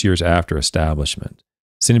 to 6 years after establishment.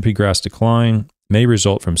 Centipedegrass decline may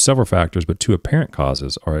result from several factors, but 2 apparent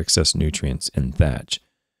causes are excess nutrients and thatch.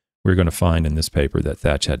 We're going to find in this paper that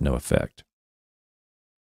thatch had no effect.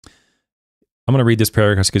 I'm going to read this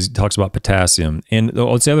paragraph because it talks about potassium. And the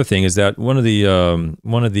other thing is that one of the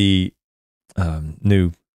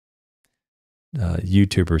new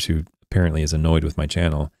YouTubers who apparently is annoyed with my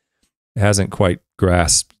channel hasn't quite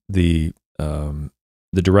grasped the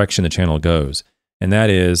direction the channel goes. And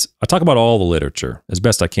that is, I talk about all the literature as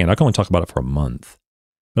best I can. I can only talk about it for a month.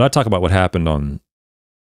 But I talk about what happened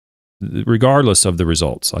regardless of the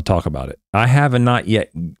results. I talk about it. I haven't not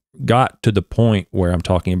yet got to the point where I'm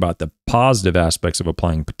talking about the positive aspects of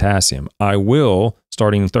applying potassium. I will,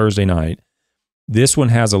 starting Thursday night. This one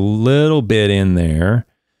has a little bit in there.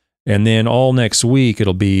 And then all next week,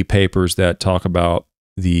 it'll be papers that talk about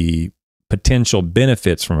the potential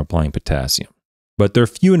benefits from applying potassium. But they're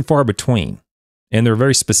few and far between. And they're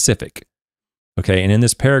very specific. Okay, and in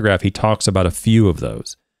this paragraph, he talks about a few of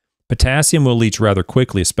those. Potassium will leach rather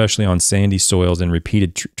quickly, especially on sandy soils, and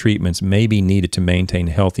repeated treatments may be needed to maintain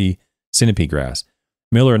healthy centipedegrass.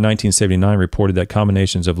 Miller in 1979 reported that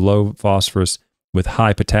combinations of low phosphorus with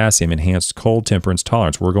high potassium enhanced cold temperance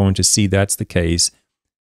tolerance. We're going to see that's the case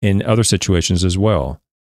in other situations as well,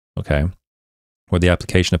 okay, where the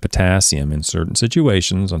application of potassium in certain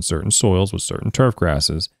situations on certain soils with certain turf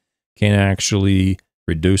grasses can actually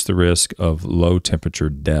reduce the risk of low temperature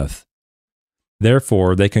death.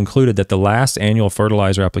 Therefore, they concluded that the last annual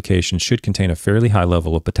fertilizer application should contain a fairly high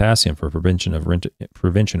level of potassium for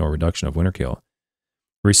prevention or reduction of winter kill.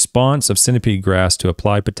 Response of centipedegrass to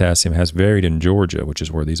applied potassium has varied in Georgia, which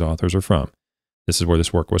is where these authors are from. This is where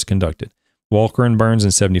this work was conducted. Walker and Burns in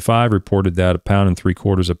 1975 reported that 1.75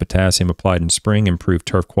 pounds of potassium applied in spring improved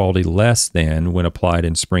turf quality less than when applied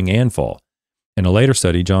in spring and fall. In a later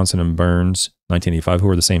study, Johnson and Burns, 1985, who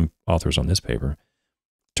are the same authors on this paper,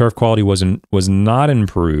 turf quality was not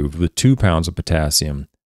improved with 2 pounds of potassium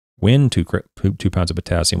when 2 pounds of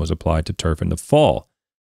potassium was applied to turf in the fall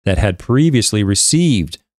that had previously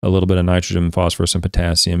received a little bit of nitrogen, phosphorus, and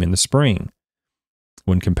potassium in the spring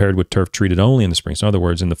when compared with turf treated only in the spring. So in other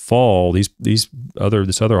words, in the fall, these other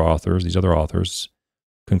authors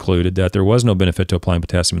concluded that there was no benefit to applying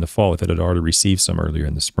potassium in the fall if it had already received some earlier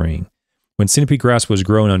in the spring. When centipedegrass was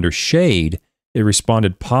grown under shade, it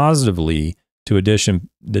responded positively to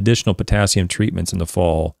additional potassium treatments in the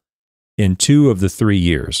fall in 2 of the 3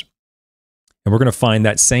 years. And we're going to find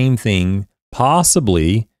that same thing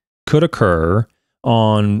possibly could occur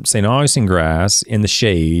on St. Augustine grass in the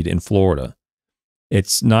shade in Florida.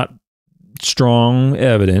 It's not strong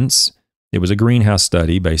evidence. It was a greenhouse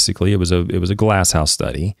study, basically. It was a glasshouse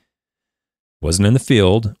study. Wasn't in the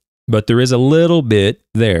field, but there is a little bit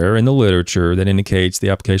there in the literature that indicates the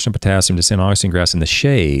application of potassium to St. Augustine grass in the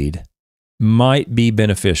shade might be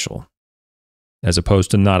beneficial, as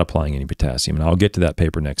opposed to not applying any potassium. And I'll get to that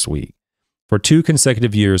paper next week. For 2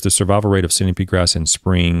 consecutive years, the survival rate of Centipedegrass in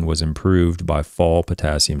spring was improved by fall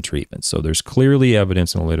potassium treatment. So there's clearly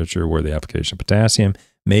evidence in the literature where the application of potassium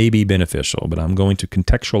may be beneficial, but I'm going to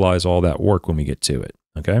contextualize all that work when we get to it,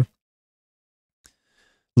 okay?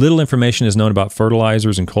 Little information is known about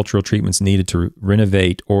fertilizers and cultural treatments needed to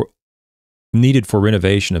renovate or needed for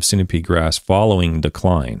renovation of Centipedegrass following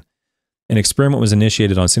decline. An experiment was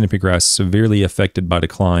initiated on Centipedegrass severely affected by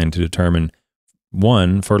decline to determine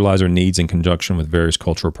 1, fertilizer needs in conjunction with various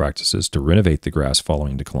cultural practices to renovate the grass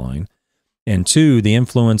following decline, and 2, the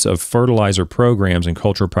influence of fertilizer programs and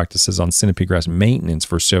cultural practices on Centipedegrass maintenance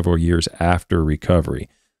for several years after recovery.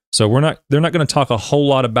 So they're not going to talk a whole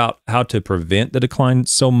lot about how to prevent the decline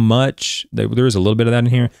so much. There is a little bit of that in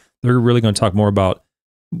here. They're really going to talk more about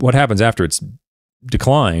what happens after it's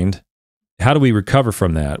declined. How do we recover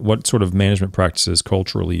from that? What sort of management practices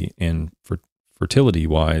culturally and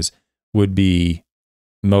fertility-wise would be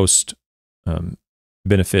most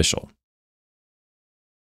beneficial?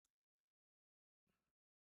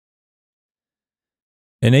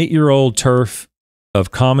 An 8-year-old turf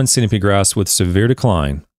of common Centipedegrass with severe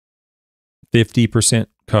decline, 50%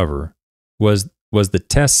 cover, was the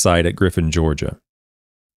test site at Griffin, Georgia.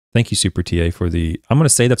 Thank you, Super TA, for the... I'm going to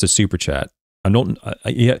say that's a super chat.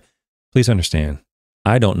 Please understand,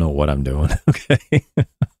 I don't know what I'm doing, okay?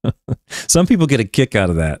 Some people get a kick out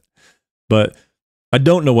of that, but I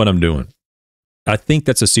don't know what I'm doing. I think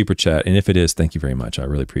that's a super chat, and if it is, thank you very much. I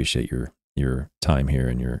really appreciate your time here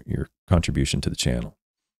and your contribution to the channel.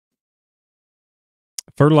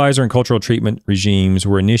 Fertilizer and cultural treatment regimes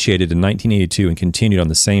were initiated in 1982 and continued on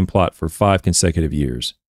the same plot for 5 consecutive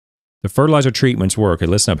years. The fertilizer treatments were, okay,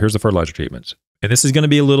 listen up, here's the fertilizer treatments. And this is going to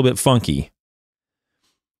be a little bit funky.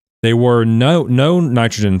 They were no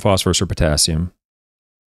nitrogen, phosphorus, or potassium,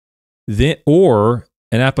 or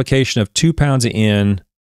an application of 2 pounds of N,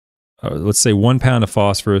 let's say 1 pound of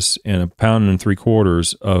phosphorus and 1.75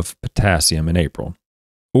 pounds of potassium in April.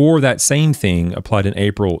 Or that same thing applied in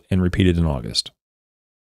April and repeated in August.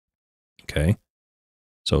 Okay,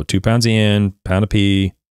 so 2 pounds of N, pound of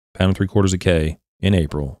P, 1.75 pounds of K in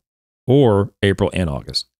April, or April and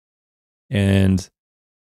August. And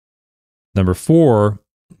number 4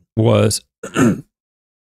 was the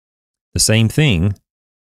same thing,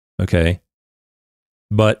 okay,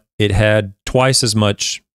 but it had twice as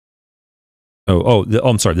much.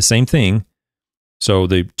 I'm sorry, the same thing. So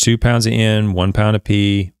the 2 pounds of N, 1 pound of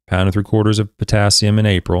P, 1.75 pounds of potassium in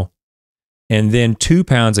April, and then 2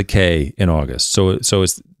 pounds of K in August. So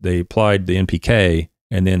they applied the NPK,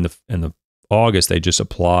 and then in the August they just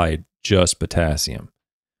applied just potassium.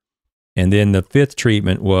 And then the 5th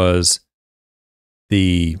treatment was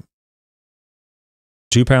the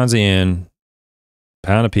 2 pounds of N,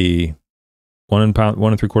 pound of P,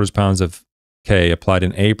 1.75 pounds of K applied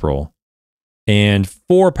in April, and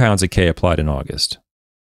 4 pounds of K applied in August.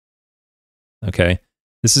 Okay,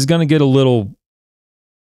 this is going to get a little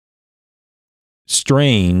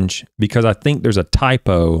strange because I think there's a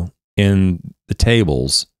typo in the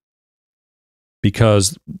tables,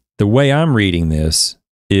 because the way I'm reading this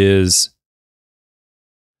is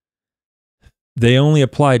they only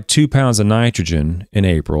applied 2 pounds of nitrogen in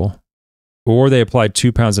April, or they applied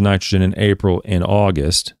 2 pounds of nitrogen in April and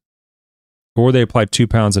August, or they applied 2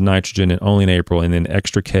 pounds of nitrogen only in April and then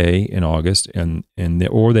extra K in August,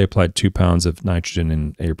 or they applied 2 pounds of nitrogen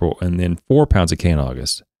in April and then 4 pounds of K in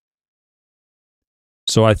August.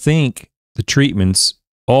 So I think the treatments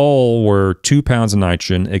all were 2 pounds of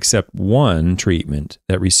nitrogen except one treatment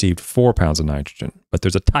that received 4 pounds of nitrogen. But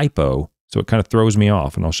there's a typo, so it kind of throws me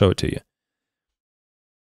off, and I'll show it to you.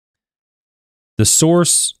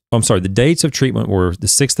 The dates of treatment were the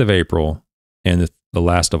 6th of April and the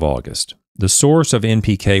last of August. The source of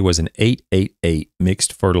NPK was an 888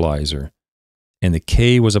 mixed fertilizer, and the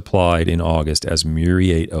K was applied in August as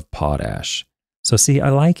muriate of potash. So see, I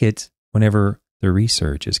like it whenever the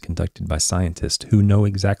research is conducted by scientists who know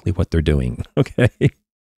exactly what they're doing, okay?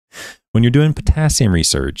 When you're doing potassium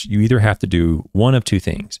research, you either have to do one of two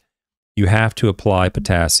things. You have to apply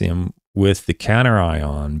potassium with the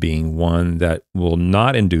counter-ion being one that will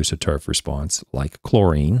not induce a turf response, like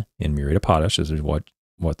chlorine in muriate of potash. This is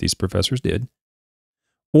what these professors did.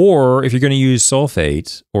 Or if you're going to use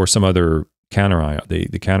sulfate or some other counterion,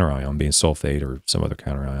 the counterion being sulfate or some other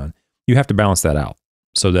counterion, you have to balance that out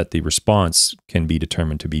so that the response can be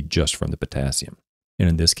determined to be just from the potassium. And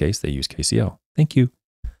in this case, they use KCl. Thank you.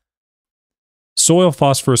 Soil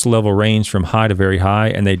phosphorus level range from high to very high,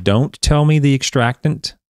 and they don't tell me the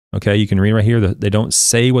extractant. Okay, you can read right here that they don't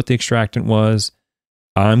say what the extractant was.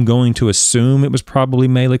 I'm going to assume it was probably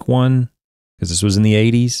Malic 1 because this was in the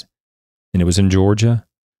 80s and it was in Georgia,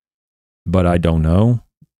 but I don't know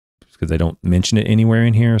because they don't mention it anywhere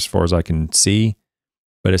in here as far as I can see.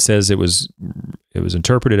 But it says it was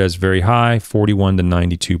interpreted as very high, 41 to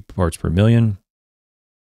 92 parts per million.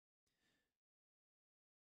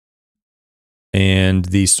 And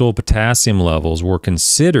the soil potassium levels were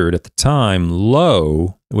considered at the time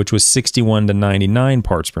low, which was 61 to 99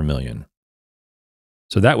 parts per million.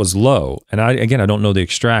 So that was low. And I don't know the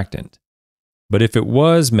extractant. But if it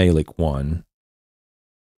was Malic 1,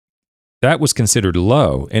 that was considered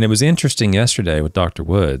low. And it was interesting yesterday with Dr.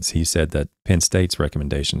 Woods. He said that Penn State's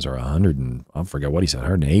recommendations are 100 and I forget what he said,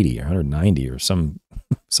 180 or 190 or some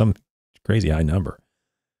crazy high number.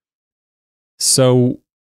 So,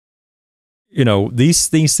 you know, these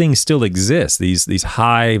things still exist. These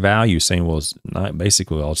high values saying, well, it's not,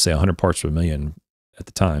 basically, I'll say 100 parts per million at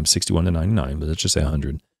the time, 61 to 99, but let's just say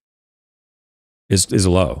 100 is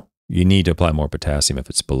low. You need to apply more potassium if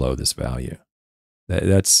it's below this value.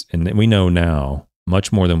 And we know now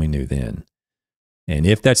much more than we knew then. And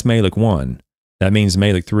if that's Malic 1, that means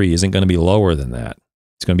Malic 3 isn't going to be lower than that.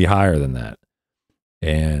 It's going to be higher than that.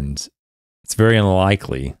 And it's very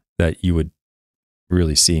unlikely that you would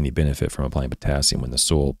really see any benefit from applying potassium when the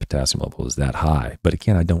soil potassium level is that high. But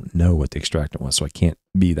again, I don't know what the extractant was, so I can't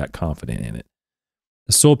be that confident in it.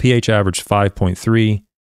 The soil pH averaged 5.3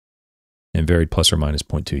 and varied plus or minus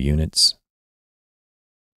 0.2 units.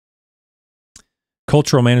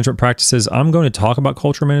 Cultural management practices. I'm going to talk about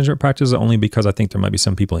cultural management practices only because I think there might be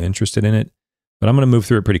some people interested in it, but I'm going to move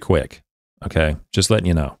through it pretty quick. Okay, just letting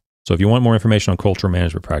you know. So if you want more information on cultural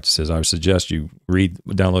management practices, I would suggest you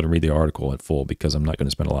download and read the article at full because I'm not going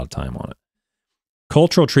to spend a lot of time on it.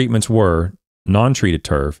 Cultural treatments were non-treated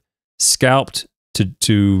turf, scalped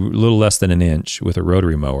to a little less than an inch with a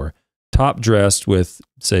rotary mower, top dressed with,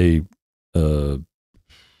 say,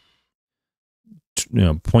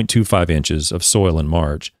 0.25 inches of soil in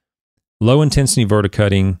March, low intensity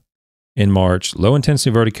verticutting in March, low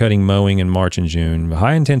intensity verticutting mowing in March and June,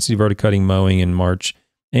 high intensity verticutting mowing in March,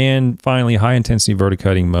 and finally high intensity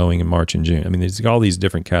verticutting mowing in March and June. I mean, there's all these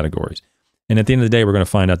different categories. And at the end of the day, we're going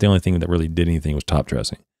to find out the only thing that really did anything was top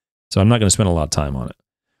dressing. So I'm not going to spend a lot of time on it.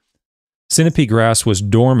 Centipedegrass was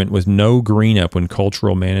dormant with no green up when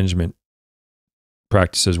cultural management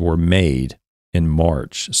practices were made in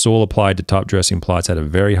March. Soil applied to top dressing plots had a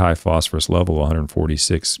very high phosphorus level,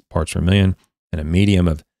 146 parts per million, and a medium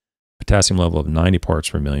of potassium level of 90 parts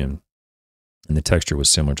per million. And the texture was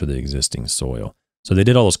similar to the existing soil. So they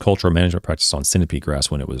did all those cultural management practices on centipedegrass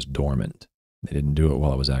when it was dormant. They didn't do it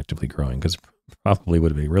while it was actively growing because it probably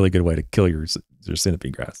would be a really good way to kill your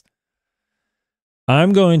centipedegrass.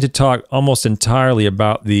 I'm going to talk almost entirely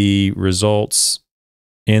about the results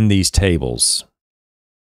in these tables.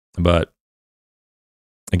 But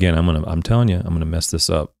again, I'm telling you, I'm going to mess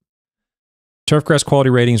this up. Turfgrass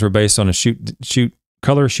quality ratings were based on a shoot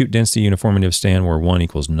color, shoot density, uniformity of stand, where 1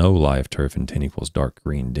 equals no live turf and 10 equals dark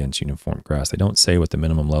green, dense, uniform grass. They don't say what the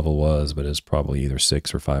minimum level was, but it's probably either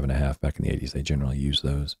 6 or 5.5. Back in the 80s, they generally use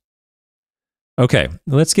those. Okay,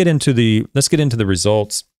 let's get into the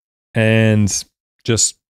results and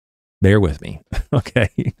just bear with me. Okay,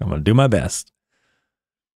 I'm going to do my best.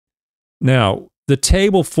 Now, the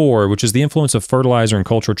table 4, which is the influence of fertilizer and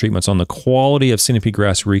cultural treatments on the quality of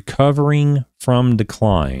centipedegrass recovering from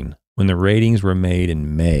decline when the ratings were made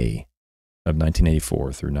in May of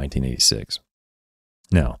 1984 through 1986.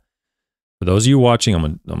 Now, for those of you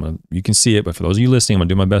watching, you can see it, but for those of you listening, I'm going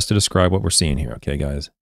to do my best to describe what we're seeing here. Okay, guys?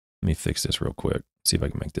 Let me fix this real quick. See if I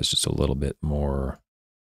can make this just a little bit more.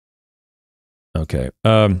 Okay.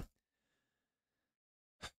 Okay,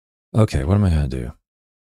 what am I going to do?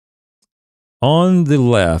 On the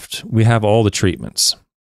left, we have all the treatments.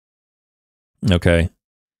 Okay.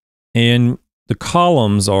 And the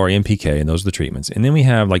columns are NPK, and those are the treatments. And then we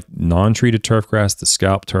have like non-treated turfgrass, the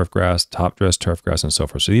scalp turfgrass, top-dressed turfgrass, and so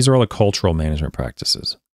forth. So these are all the cultural management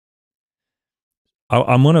practices.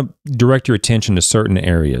 I'm going to direct your attention to certain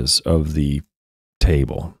areas of the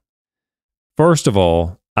table. First of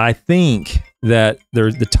all, I think that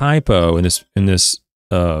there's the typo in this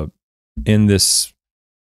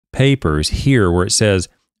papers here where it says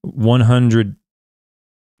 100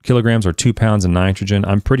 kilograms or 2 pounds of nitrogen.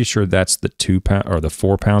 I'm pretty sure that's the 2 pound or the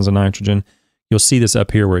 4 pounds of nitrogen. You'll see this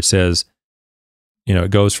up here where it says, you know,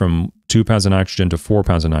 it goes from 2 pounds of nitrogen to 4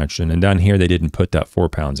 pounds of nitrogen. And down here, they didn't put that 4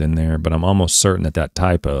 pounds in there, but I'm almost certain that that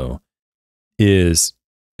typo is,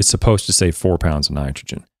 it's supposed to say 4 pounds of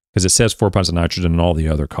nitrogen because it says 4 pounds of nitrogen in all the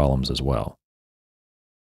other columns as well.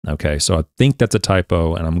 Okay, so I think that's a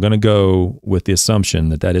typo, and I'm going to go with the assumption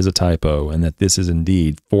that that is a typo and that this is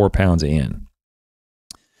indeed 4 pounds of N.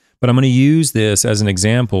 But I'm going to use this as an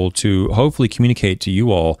example to hopefully communicate to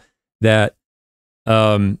you all that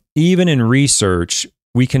even in research,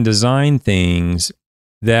 we can design things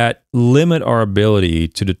that limit our ability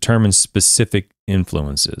to determine specific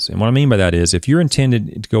influences. And what I mean by that is if you're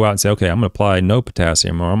intended to go out and say, okay, I'm going to apply no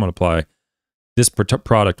potassium, or I'm going to apply this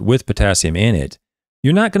product with potassium in it,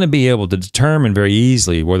 you're not going to be able to determine very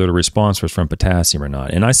easily whether the response was from potassium or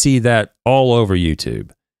not. And I see that all over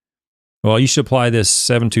YouTube. Well, you should apply this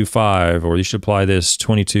 725, or you should apply this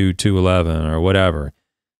 22-211, or whatever.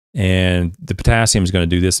 And the potassium is going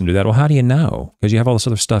to do this and do that. Well, how do you know? Because you have all this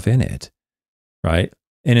other stuff in it, right?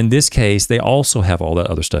 And in this case, they also have all that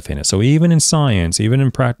other stuff in it. So even in science,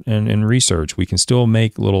 even in research, we can still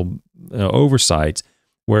make little oversights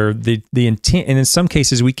where the intent, and in some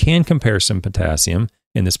cases, we can compare some potassium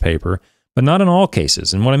in this paper, but not in all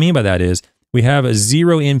cases. And what I mean by that is we have a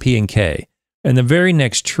 0 NP and K, and the very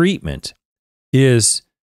next treatment is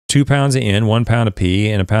 2 pounds of N, 1 pound of P,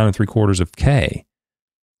 and 1 3/4 of K.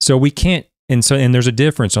 So we can't, and there's a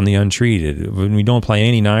difference on the untreated. When we don't apply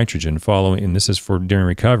any nitrogen following, and this is for during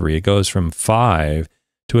recovery, it goes from 5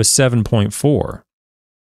 to a 7.4.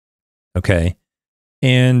 Okay,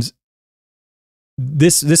 and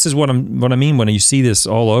this is what I mean when you see this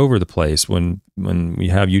all over the place. When we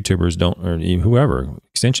have YouTubers or whoever,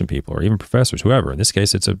 extension people, or even professors, whoever. In this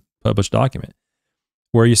case, it's a published document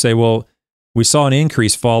where you say, well, we saw an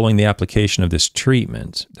increase following the application of this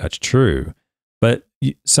treatment. That's true. But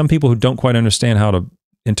some people who don't quite understand how to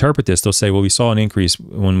interpret this, they'll say, well, we saw an increase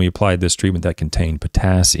when we applied this treatment that contained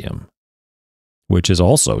potassium, which is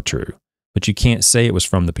also true. But you can't say it was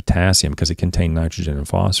from the potassium because it contained nitrogen and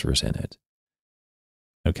phosphorus in it.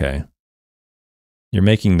 Okay. You're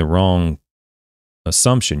making the wrong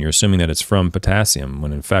assumption. You're assuming that it's from potassium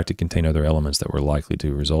when in fact it contained other elements that were likely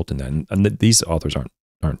to result in that. And these authors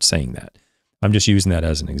aren't saying that. I'm just using that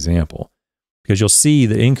as an example because you'll see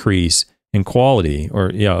the increase in quality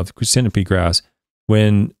of Centipedegrass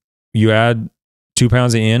when you add 2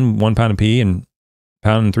 pounds of N, 1 pound of P, and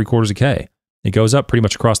 1 3/4 of K. It goes up pretty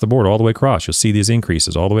much across the board, all the way across. You'll see these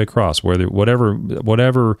increases all the way across.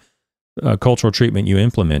 Whatever cultural treatment you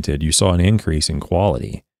implemented, you saw an increase in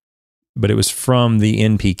quality. But it was from the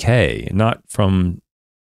NPK, not from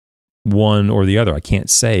one or the other. I can't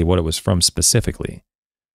say what it was from specifically.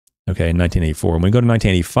 Okay, in 1984. When we go to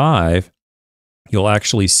 1985, you'll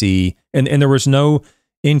actually see, and there was no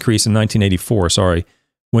increase in 1984,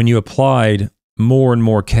 when you applied more and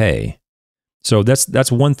more K. So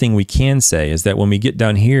that's one thing we can say is that when we get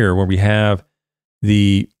down here where we have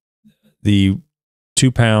the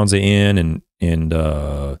 2 pounds of N and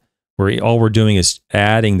where all we're doing is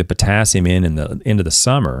adding the potassium in the end of the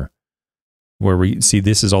summer, where we see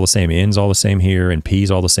this is all the same, N's all the same here, and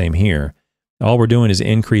P's all the same here. All we're doing is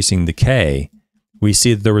increasing the K. We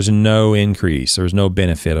see that there was no increase, there was no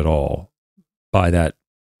benefit at all by that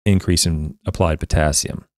increase in applied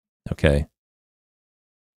potassium. Okay.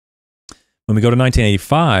 When we go to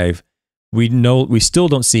 1985, we still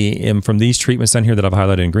don't see, from these treatments down here that I've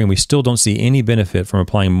highlighted in green, we still don't see any benefit from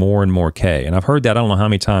applying more and more K. And I've heard that I don't know how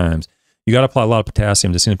many times. You got to apply a lot of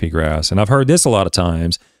potassium to Centipedegrass. And I've heard this a lot of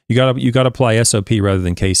times. You got to apply SOP rather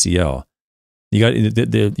than KCl.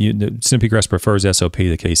 The Centipedegrass prefers SOP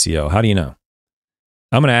to KCl. How do you know?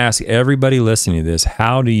 I'm going to ask everybody listening to this,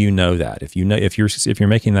 how do you know that? If you're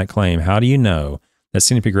making that claim, how do you know that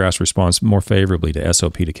Centipedegrass responds more favorably to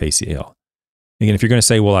SOP to KCl? Again, if you're going to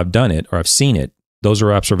say, well, I've done it or I've seen it, those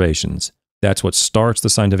are observations. That's what starts the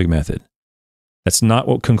scientific method. That's not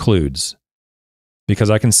what concludes. Because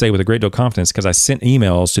I can say with a great deal of confidence, because I sent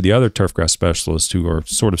emails to the other turfgrass specialists who are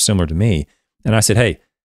sort of similar to me, and I said, hey,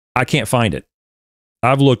 I can't find it.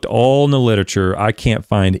 I've looked all in the literature. I can't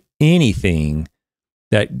find anything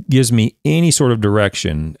that gives me any sort of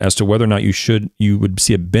direction as to whether or not you would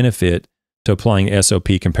see a benefit to applying SOP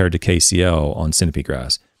compared to KCl on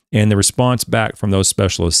Centipedegrass. And the response back from those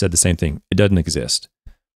specialists said the same thing. It doesn't exist.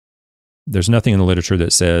 There's nothing in the literature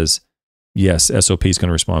that says, yes, SOP is going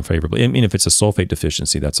to respond favorably. I mean, if it's a sulfate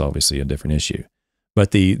deficiency, that's obviously a different issue.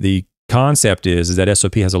 But the concept is that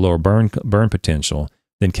SOP has a lower burn potential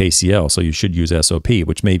than KCl, so you should use SOP,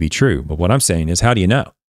 which may be true. But what I'm saying is, how do you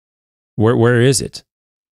know? Where is it?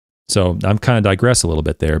 So I'm kind of digress a little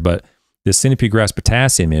bit there, but the Centipedegrass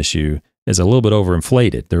potassium issue is a little bit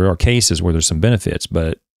overinflated. There are cases where there's some benefits,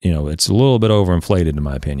 but it's a little bit overinflated in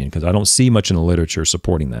my opinion, because I don't see much in the literature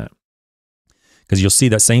supporting that. Because you'll see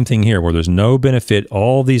that same thing here where there's no benefit.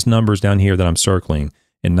 All these numbers down here that I'm circling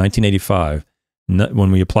in 1985,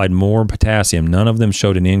 when we applied more potassium, none of them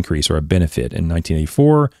showed an increase or a benefit in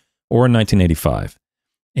 1984 or in 1985.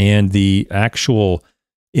 And the actual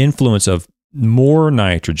influence of more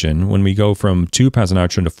nitrogen, when we go from 2 pounds of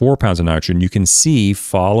nitrogen to 4 pounds of nitrogen, you can see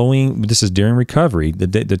following, this is during recovery, the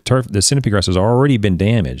Centipedegrass has already been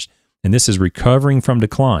damaged, and this is recovering from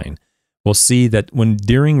decline. We'll see that when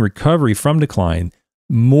during recovery from decline,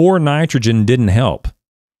 more nitrogen didn't help.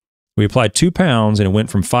 We applied 2 pounds and it went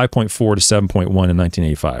from 5.4 to 7.1 in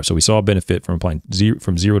 1985. So we saw a benefit from applying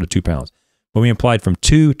from 0 to 2 pounds. When we applied from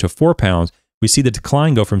 2 to 4 pounds, we see the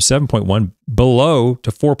decline go from 7.1 below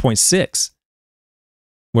to 4.6.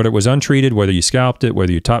 Whether it was untreated, whether you scalped it,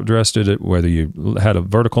 whether you top dressed it, whether you had a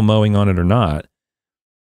vertical mowing on it or not,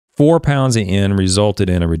 4 pounds of N resulted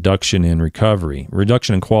in a reduction in recovery,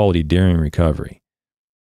 reduction in quality during recovery.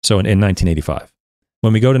 So in 1985.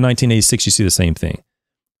 When we go to 1986, you see the same thing.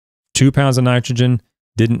 2 pounds of nitrogen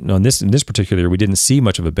in this particular year, we didn't see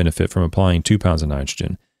much of a benefit from applying 2 pounds of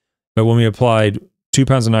nitrogen. But when we applied 2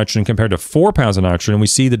 pounds of nitrogen compared to 4 pounds of nitrogen, we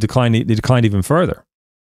see the decline even further.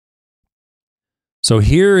 So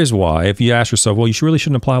here is why, if you ask yourself, well, you really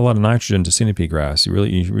shouldn't apply a lot of nitrogen to Centipedegrass. You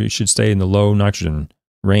really should stay in the low nitrogen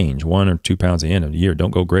range, 1 or 2 pounds a year.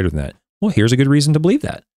 Don't go greater than that. Well, here's a good reason to believe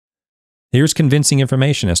that. Here's convincing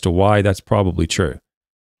information as to why that's probably true.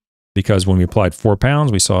 Because when we applied 4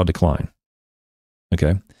 pounds, we saw a decline.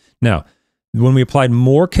 Okay. Now, when we applied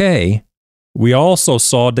more K, we also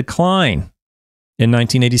saw a decline in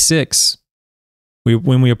 1986.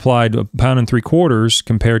 When we applied 1.75 pounds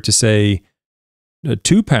compared to, say,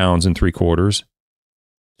 2 pounds and 3/4.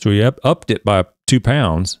 So we upped it by 2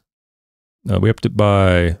 pounds. We upped it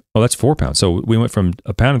by, that's 4 pounds. So we went from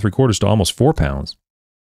 1.75 pounds to almost 4 pounds.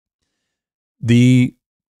 The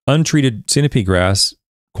untreated Centipedegrass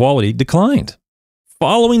quality declined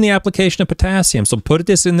following the application of potassium. So put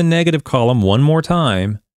this in the negative column one more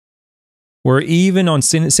time, where even on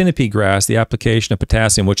Centipedegrass, the application of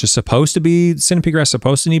potassium, which is supposed to be, Centipedegrass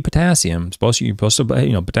supposed to need potassium,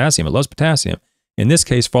 potassium, it loves potassium. In this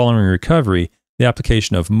case, following recovery, the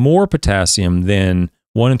application of more potassium than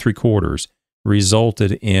 1 3/4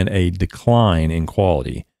 resulted in a decline in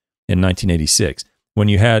quality in 1986. When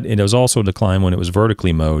you had, it was also a decline when it was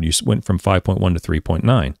vertically mowed. You went from 5.1 to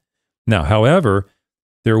 3.9. Now, however,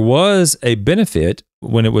 there was a benefit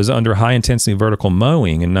when it was under high intensity vertical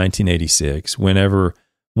mowing in 1986, whenever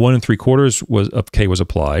 1 3/4 K was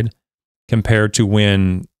applied, compared to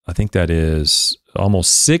when, I think that is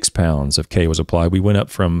almost 6 pounds of K was applied. We went up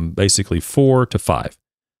from basically 4 to 5.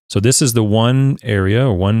 So this is the one area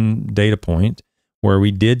or one data point where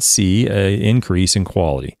we did see an increase in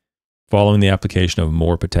quality following the application of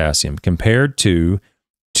more potassium, compared to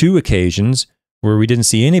 2 occasions where we didn't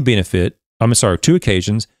see any benefit. 2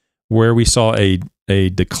 occasions where we saw a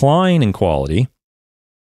decline in quality.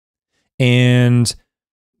 And,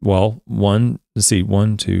 well, 1,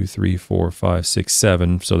 2, 3, 4, 5, 6,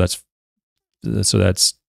 7. So that's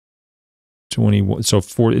 21. So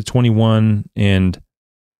 21 and,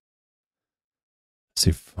 let's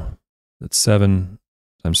see, that's 7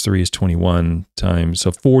 times 3 is 21 times,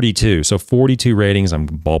 so 42. So 42 ratings, I'm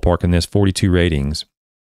ballparking this, 42 ratings.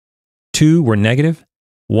 2 were negative,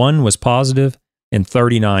 1 was positive, and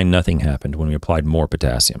 39, nothing happened when we applied more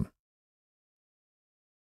potassium.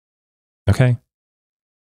 Okay.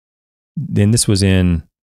 Then this was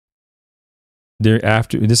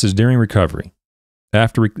this is during recovery.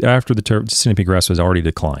 After the Centipedegrass was already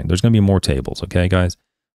declined. There's going to be more tables, okay, guys?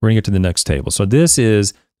 We're going to get to the next table. So this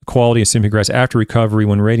is the quality of Centipedegrass after recovery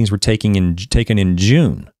when ratings were taken in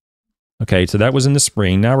June. Okay, so that was in the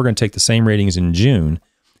spring. Now we're going to take the same ratings in June,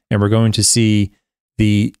 and we're going to see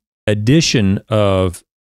the addition of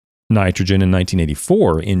nitrogen in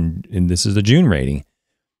 1984. In this is the June rating.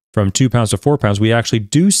 From 2 pounds to 4 pounds, we actually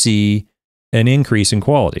do see an increase in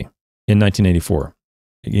quality in 1984.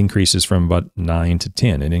 It increases from about 9 to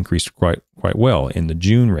 10. It increased quite well in the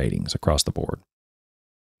June ratings across the board.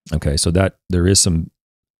 Okay, so that there is some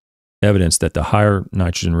evidence that the higher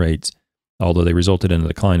nitrogen rates, although they resulted in a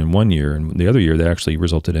decline in one year, and the other year they actually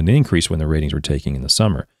resulted in an increase when the ratings were taking in the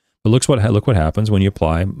summer. But look what happens when you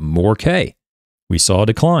apply more K. We saw a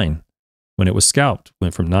decline when it was scalped,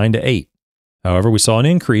 went from 9 to 8. However, we saw an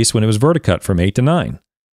increase when it was verticut from 8 to 9.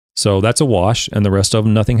 So that's a wash, and the rest of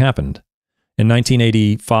them, nothing happened. In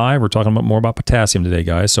 1985, we're talking more about potassium today,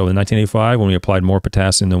 guys. So in 1985, when we applied more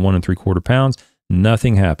potassium than 1 3/4 pounds,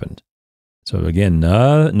 nothing happened. So again,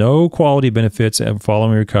 no quality benefits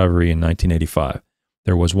following recovery in 1985.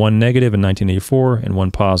 There was one negative in 1984 and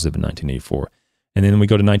one positive in 1984. And then we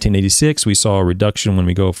go to 1986, we saw a reduction when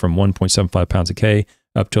we go from 1.75 pounds a K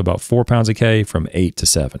up to about 4 pounds a K, from 8 to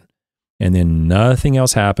 7. And then nothing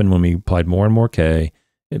else happened when we applied more and more K,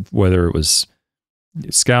 whether it was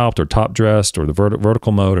scalped or top dressed or the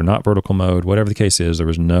vertical mode or not vertical mode, whatever the case is, there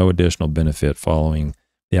was no additional benefit following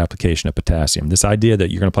the application of potassium. This idea that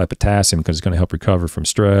you're going to apply potassium because it's going to help recover from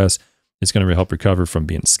stress, it's going to help recover from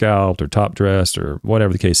being scalped or top dressed or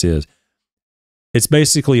whatever the case is, it's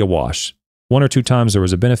basically a wash. 1 or 2 times there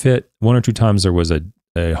was a benefit, 1 or 2 times there was a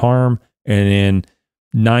harm, and then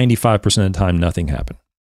 95% of the time nothing happened.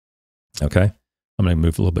 Okay? I'm going to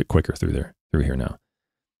move a little bit quicker through here now.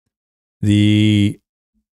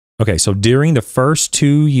 Okay, so during the first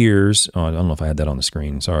 2 years, I don't know if I had that on the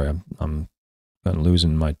screen. Sorry, I'm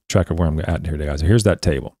losing my track of where I'm at here, guys. Here's that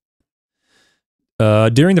table.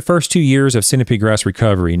 During the first 2 years of Centipedegrass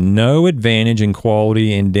recovery, no advantage in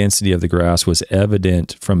quality and density of the grass was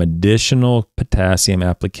evident from additional potassium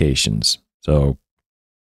applications. So,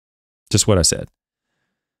 just what I said.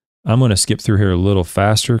 I'm going to skip through here a little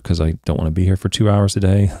faster because I don't want to be here for 2 hours a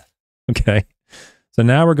day. Okay. So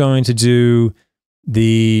now we're going to do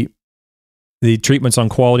the treatments on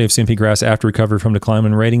quality of Centipedegrass after recovery from decline,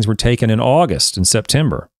 when ratings were taken in August or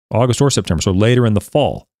September, so later in the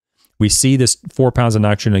fall. We see this 4 pounds of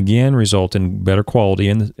nitrogen again result in better quality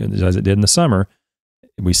as it did in the summer.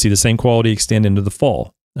 We see the same quality extend into the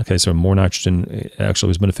fall. Okay, so more nitrogen actually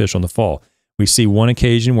was beneficial in the fall. We see one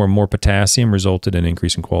occasion where more potassium resulted in an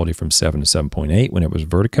increase in quality from 7 to 7.8 when it was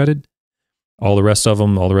verticutted. All the rest of the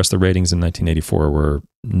ratings in 1984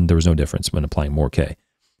 there was no difference when applying more K.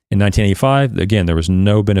 In 1985, again, there was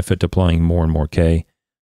no benefit to applying more and more K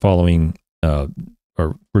following or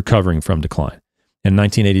recovering from decline. In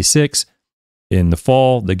 1986, in the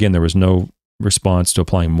fall, again, there was no response to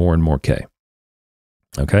applying more and more K.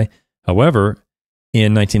 Okay. However,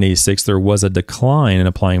 in 1986, there was a decline in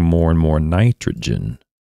applying more and more nitrogen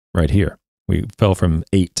right here. We fell from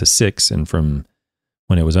 8 to 6, and from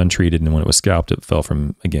when it was untreated and when it was scalped, it fell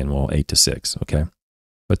from, again, 8 to 6. Okay.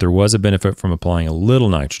 But there was a benefit from applying a little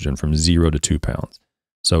nitrogen from 0 to 2 pounds.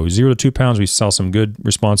 So 0 to 2 pounds, we saw some good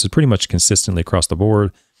responses pretty much consistently across the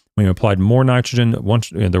board. When we applied more nitrogen,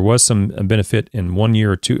 there was some benefit in 1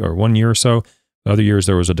 year or 1 year or so. Other years,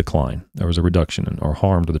 there was a decline. There was a reduction or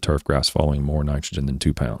harm to the turf grass following more nitrogen than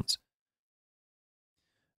 2 pounds.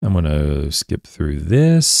 I'm going to skip through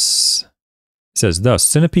this. It says, thus,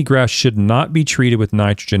 Centipedegrass should not be treated with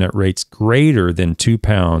nitrogen at rates greater than 2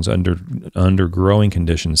 pounds under growing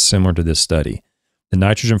conditions similar to this study. The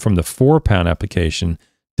nitrogen from the 4 pound application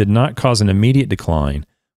did not cause an immediate decline,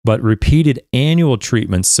 but repeated annual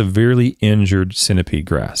treatments severely injured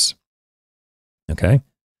Centipedegrass. Okay?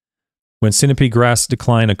 When Centipedegrass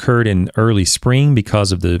decline occurred in early spring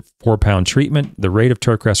because of the 4 pound treatment, the rate of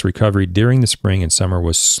turfgrass recovery during the spring and summer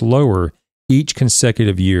was slower each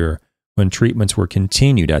consecutive year when treatments were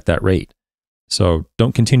continued at that rate. So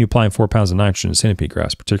don't continue applying 4 pounds of nitrogen to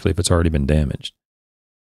Centipedegrass, particularly if it's already been damaged.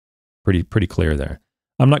 Pretty clear there.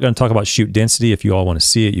 I'm not going to talk about shoot density. If you all want to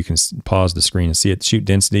see it, you can pause the screen and see it. Shoot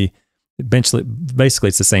density, basically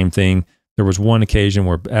it's the same thing. There was one occasion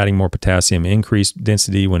where adding more potassium increased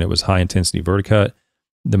density when it was high intensity verticut.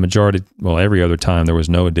 The majority, every other time, there was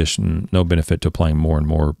no benefit to applying more and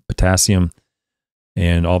more potassium.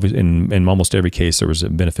 And obviously, in almost every case, there was a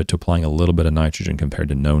benefit to applying a little bit of nitrogen compared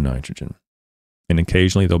to no nitrogen. And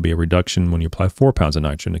occasionally, there'll be a reduction when you apply 4 pounds of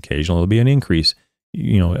nitrogen. Occasionally, there'll be an increase,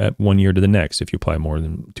 at 1 year to the next if you apply more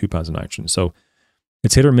than 2 pounds of nitrogen. So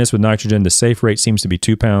it's hit or miss with nitrogen. The safe rate seems to be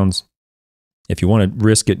 2 pounds. If you want to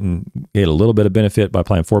risk it and get a little bit of benefit by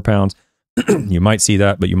applying 4 pounds, you might see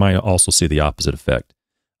that, but you might also see the opposite effect.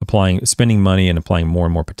 Spending money and applying more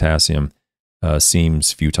and more potassium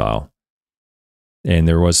seems futile. And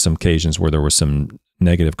there was some occasions where there were some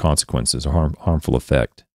negative consequences or harmful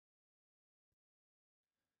effect.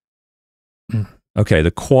 Okay,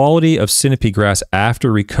 the quality of Centipedegrass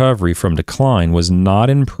after recovery from decline was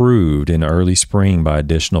not improved in early spring by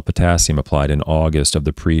additional potassium applied in August of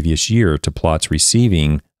the previous year to plots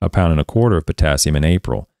receiving 1.25 pounds of potassium in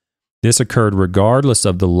April. This occurred regardless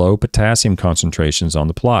of the low potassium concentrations on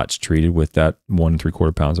the plots treated with that 1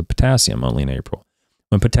 3/4 pounds of potassium only in April.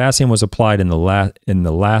 When potassium was applied in the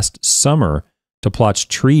last summer to plots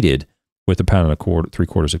treated with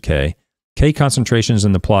 1.25 pounds of K, K concentrations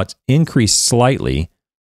in the plots increased slightly.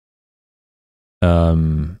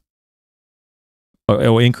 it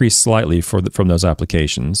will increase slightly from those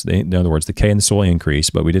applications. In other words, the K in the soil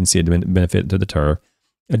increased, but we didn't see a benefit to the turf.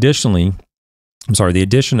 Additionally, the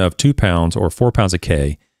addition of 2 pounds or 4 pounds of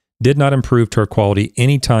K did not improve turf quality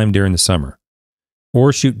any time during the summer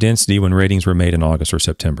or shoot density when ratings were made in August or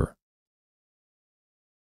September.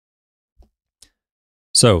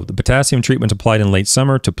 So the potassium treatment applied in late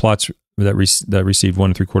summer to plots that received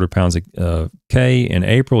 1 3/4 pounds of K in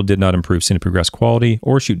April did not improve Centipedegrass quality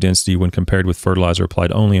or shoot density when compared with fertilizer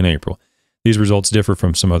applied only in April. These results differ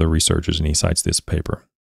from some other researchers, and he cites this paper.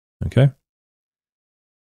 Okay.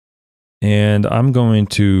 And I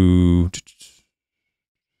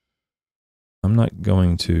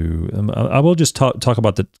will just talk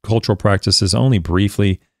about the cultural practices only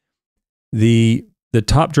briefly. The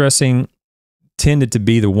top dressing tended to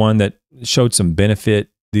be the one that showed some benefit.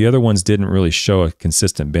 The other ones didn't really show a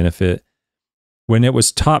consistent benefit. When it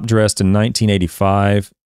was top dressed in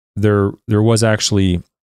 1985, there was actually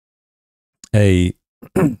an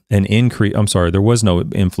increase. I'm sorry, there was no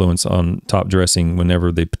influence on top dressing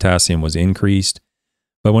whenever the potassium was increased.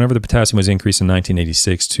 But whenever the potassium was increased in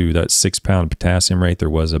 1986 to that 6 pound potassium rate, there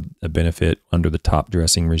was a benefit under the top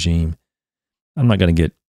dressing regime. I'm not going to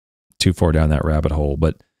get too far down that rabbit hole,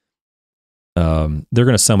 but they're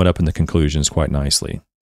going to sum it up in the conclusions quite nicely.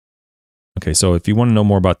 Okay, so if you want to know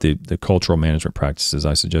more about the cultural management practices,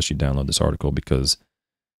 I suggest you download this article because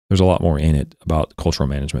there's a lot more in it about cultural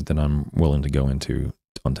management than I'm willing to go into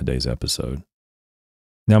on today's episode.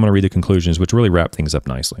 Now I'm going to read the conclusions, which really wrap things up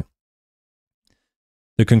nicely.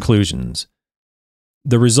 The conclusions.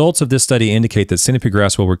 The results of this study indicate that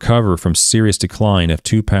Centipedegrass will recover from serious decline if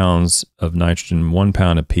 2 pounds of nitrogen, 1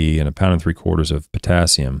 pound of P, and 1 3/4 of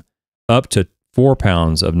potassium, up to 4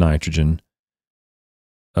 pounds of nitrogen,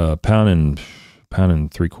 1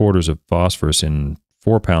 3/4 of phosphorus, and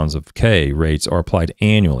 4 pounds of K rates are applied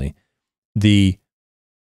annually. The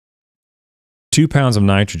 2 pounds of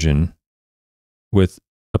nitrogen with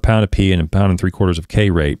 1 pound of P and 1 3/4 of K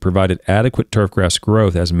rate provided adequate turfgrass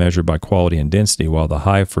growth as measured by quality and density, while the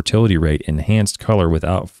high fertility rate enhanced color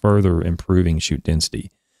without further improving shoot density.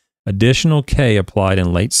 Additional K applied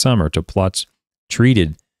in late summer to plots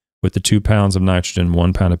treated with the 2 pounds of nitrogen,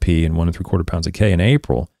 1 pound of P, and 1 3/4 pounds of K in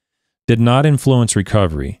April did not influence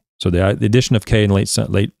recovery. So the addition of K in late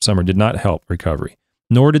summer did not help recovery,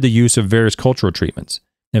 nor did the use of various cultural treatments.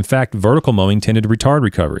 In fact, vertical mowing tended to retard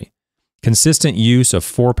recovery. Consistent use of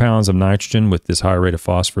 4 pounds of nitrogen with this higher rate of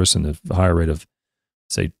phosphorus and the higher rate of,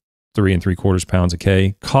 say, 3 3/4 pounds of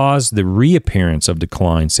K caused the reappearance of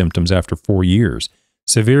decline symptoms after 4 years.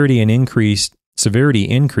 Severity increased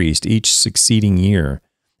each succeeding year,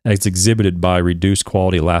 as exhibited by reduced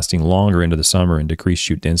quality lasting longer into the summer and decreased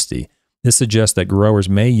shoot density. This suggests that growers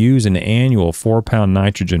may use an annual 4 pound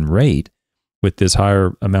nitrogen rate with this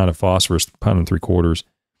higher amount of phosphorus, 1 3/4,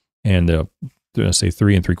 and say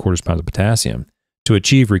 3 3/4 pounds of potassium to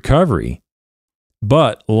achieve recovery,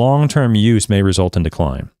 but long-term use may result in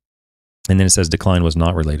decline. And then it says decline was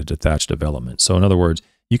not related to thatch development. So in other words,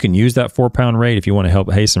 you can use that 4 pound rate if you want to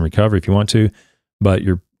help hasten recovery if you want to, but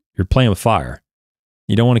you're playing with fire.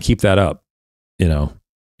 You don't want to keep that up. You're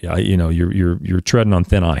treading on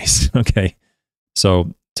thin ice. Okay.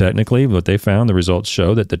 So technically what they found, the results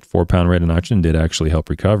show that the 4 pound rate of nitrogen did actually help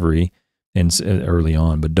recovery and early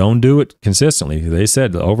on, but don't do it consistently. They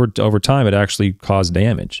said over time, it actually caused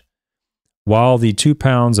damage. While the 2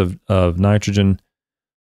 pounds of nitrogen,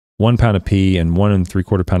 1 pound of P, and 1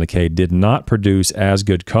 3/4 pound of K did not produce as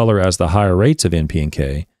good color as the higher rates of NP and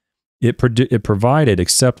K, it provided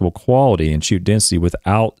acceptable quality and shoot density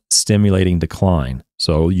without stimulating decline.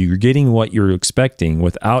 So you're getting what you're expecting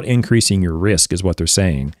without increasing your risk, is what they're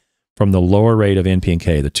saying, from the lower rate of NP and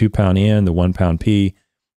K, the 2 pound N, the 1 pound P,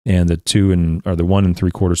 and the 1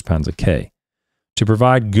 3/4 pounds of K. To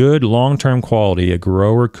provide good long-term quality, a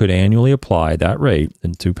grower could annually apply that rate, the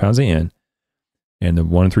 2 pounds of N, and the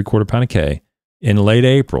 1 3/4 pound of K, in late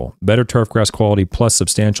April. Better turfgrass quality plus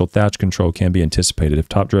substantial thatch control can be anticipated if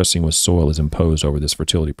top dressing with soil is imposed over this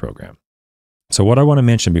fertility program. So what I want to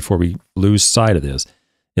mention before we lose sight of this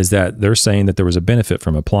is that they're saying that there was a benefit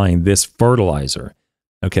from applying this fertilizer.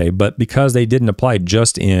 Okay, but because they didn't apply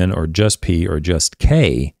just N or just P or just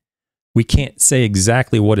K, we can't say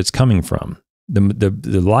exactly what it's coming from.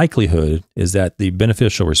 The likelihood is that the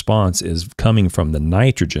beneficial response is coming from the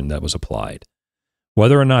nitrogen that was applied.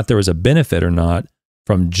 Whether or not there was a benefit or not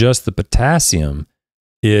from just the potassium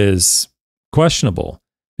is questionable,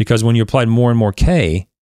 because when you applied more and more K,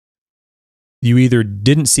 you either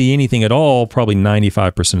didn't see anything at all, probably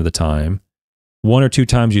 95% of the time, 1 or 2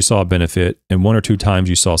 times you saw a benefit, and 1 or 2 times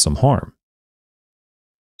you saw some harm.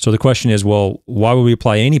 So the question is, well, why would we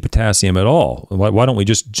apply any potassium at all? Why don't we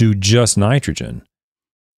just do just nitrogen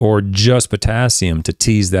or just potassium to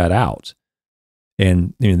tease that out?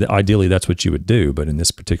 And ideally, that's what you would do. But in this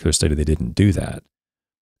particular study, they didn't do that.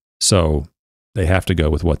 So they have to go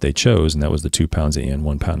with what they chose, and that was the 2 pounds of N,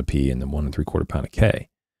 1 pound of P, and then 1 3/4 pound of K.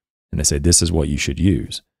 And they say, this is what you should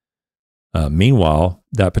use. Meanwhile,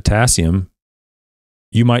 that potassium,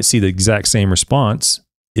 you might see the exact same response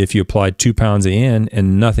if you applied 2 pounds of N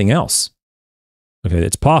and nothing else. Okay,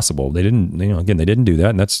 it's possible. They didn't, again, they didn't do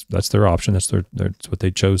that, and that's their option. That's what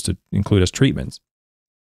they chose to include as treatments.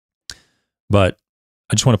 But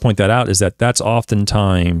I just want to point that out, is that that's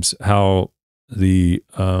oftentimes how the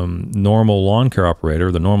normal lawn care operator,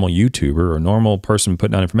 the normal YouTuber or normal person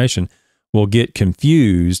putting out information will get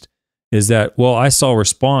confused, is that, well, I saw a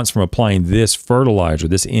response from applying this fertilizer,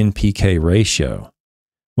 this NPK ratio,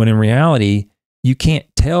 when in reality, you can't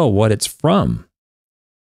tell what it's from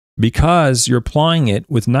because you're applying it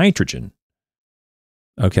with nitrogen.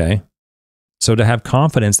 Okay. So to have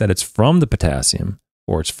confidence that it's from the potassium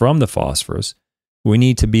or it's from the phosphorus, we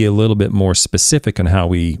need to be a little bit more specific on how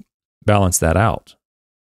we balance that out.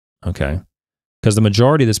 Okay. Because the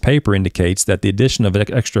majority of this paper indicates that the addition of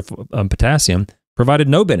extra potassium provided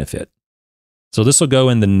no benefit. So this will go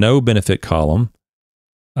in the no benefit column.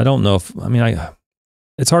 I don't know if,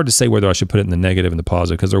 it's hard to say whether I should put it in the negative and the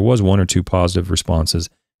positive, because there was 1 or 2 positive responses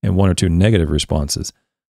and 1 or 2 negative responses.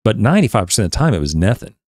 But 95% of the time, it was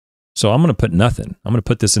nothing. So I'm going to put nothing. I'm going to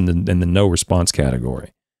put this in the no response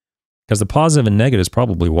category, because the positive and negatives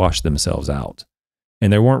probably washed themselves out.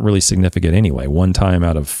 And they weren't really significant anyway, 1 time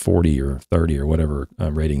out of 40 or 30 or whatever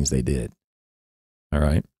ratings they did. All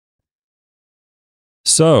right.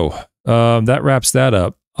 So that wraps that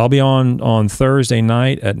up. I'll be on Thursday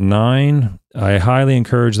night at 9. I highly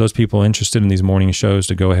encourage those people interested in these morning shows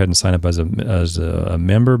to go ahead and sign up as a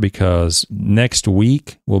member, because next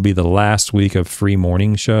week will be the last week of free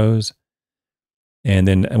morning shows. And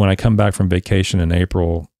then when I come back from vacation in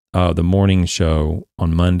April, the morning show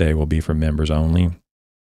on Monday will be for members only.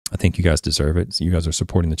 I think you guys deserve it. So you guys are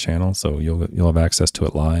supporting the channel, so you'll have access to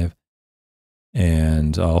it live.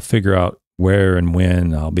 And I'll figure out where and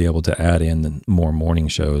when I'll be able to add in the more morning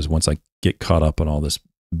shows once I get caught up on all this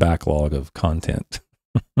backlog of content.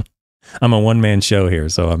 I'm a one-man show here,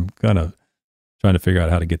 so I'm kind of trying to figure out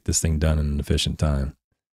how to get this thing done in an efficient time.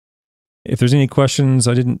 If there's any questions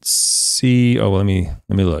I didn't see, let me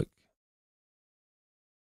look.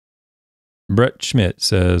 Brett Schmidt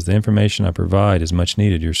says, the information I provide is much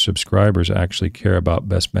needed. Your subscribers actually care about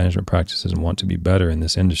best management practices and want to be better in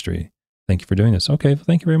this industry. Thank you for doing this. Okay, well,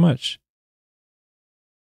 thank you very much.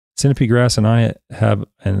 Centipedegrass and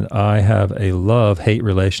I have a love-hate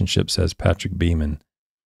relationship, says Patrick Beeman.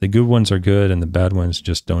 The good ones are good and the bad ones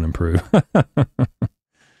just don't improve.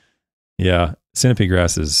 Yeah,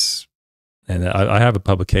 Centipedegrass is, and I have a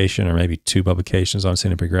publication or maybe 2 publications on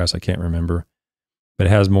Centipedegrass, I can't remember. But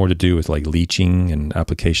it has more to do with like leaching and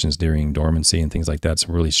applications during dormancy and things like that.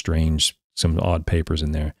 Some really strange, some odd papers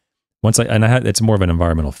in there. It's more of an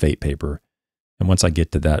environmental fate paper. And once I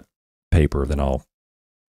get to that paper, then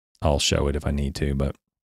I'll show it if I need to. But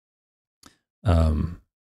the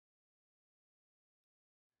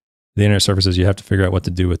internet surfaces, you have to figure out what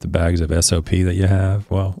to do with the bags of SOP that you have.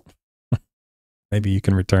 Well, maybe you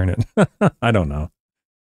can return it. I don't know.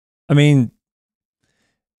 I mean,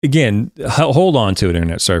 again, hold on to it,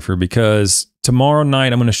 Internet Surfer, because tomorrow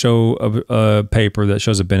night I'm going to show a paper that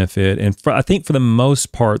shows a benefit. And I think for the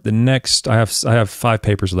most part, I have 5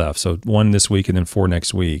 papers left. So 1 this week and then 4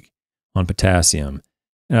 next week on potassium.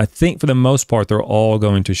 And I think for the most part, they're all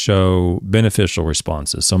going to show beneficial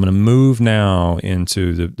responses. So I'm going to move now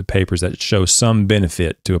into the papers that show some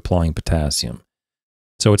benefit to applying potassium.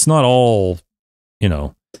 So it's not all,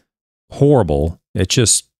 horrible. It's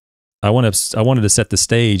just, I wanted to set the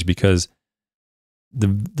stage, because the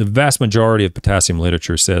vast majority of potassium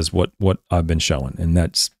literature says what I've been showing, and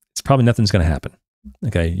it's probably nothing's going to happen.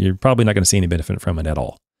 Okay, you're probably not going to see any benefit from it at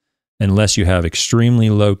all, unless you have extremely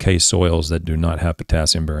low K soils that do not have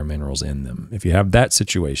potassium-bearing minerals in them. If you have that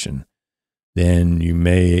situation, then you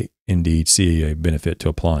may indeed see a benefit to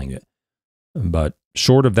applying it. But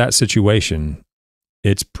short of that situation,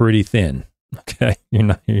 it's pretty thin. Okay,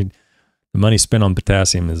 the money spent on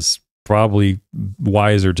potassium is probably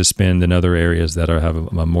wiser to spend in other areas that have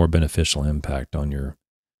a more beneficial impact on your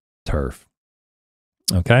turf.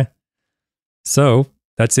 Okay, so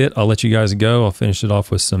that's it. I'll let you guys go. I'll finish it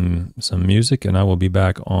off with some music, and I will be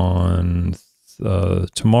back on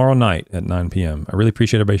tomorrow night at 9 p.m. I really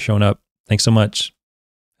appreciate everybody showing up. Thanks so much.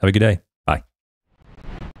 Have a good day.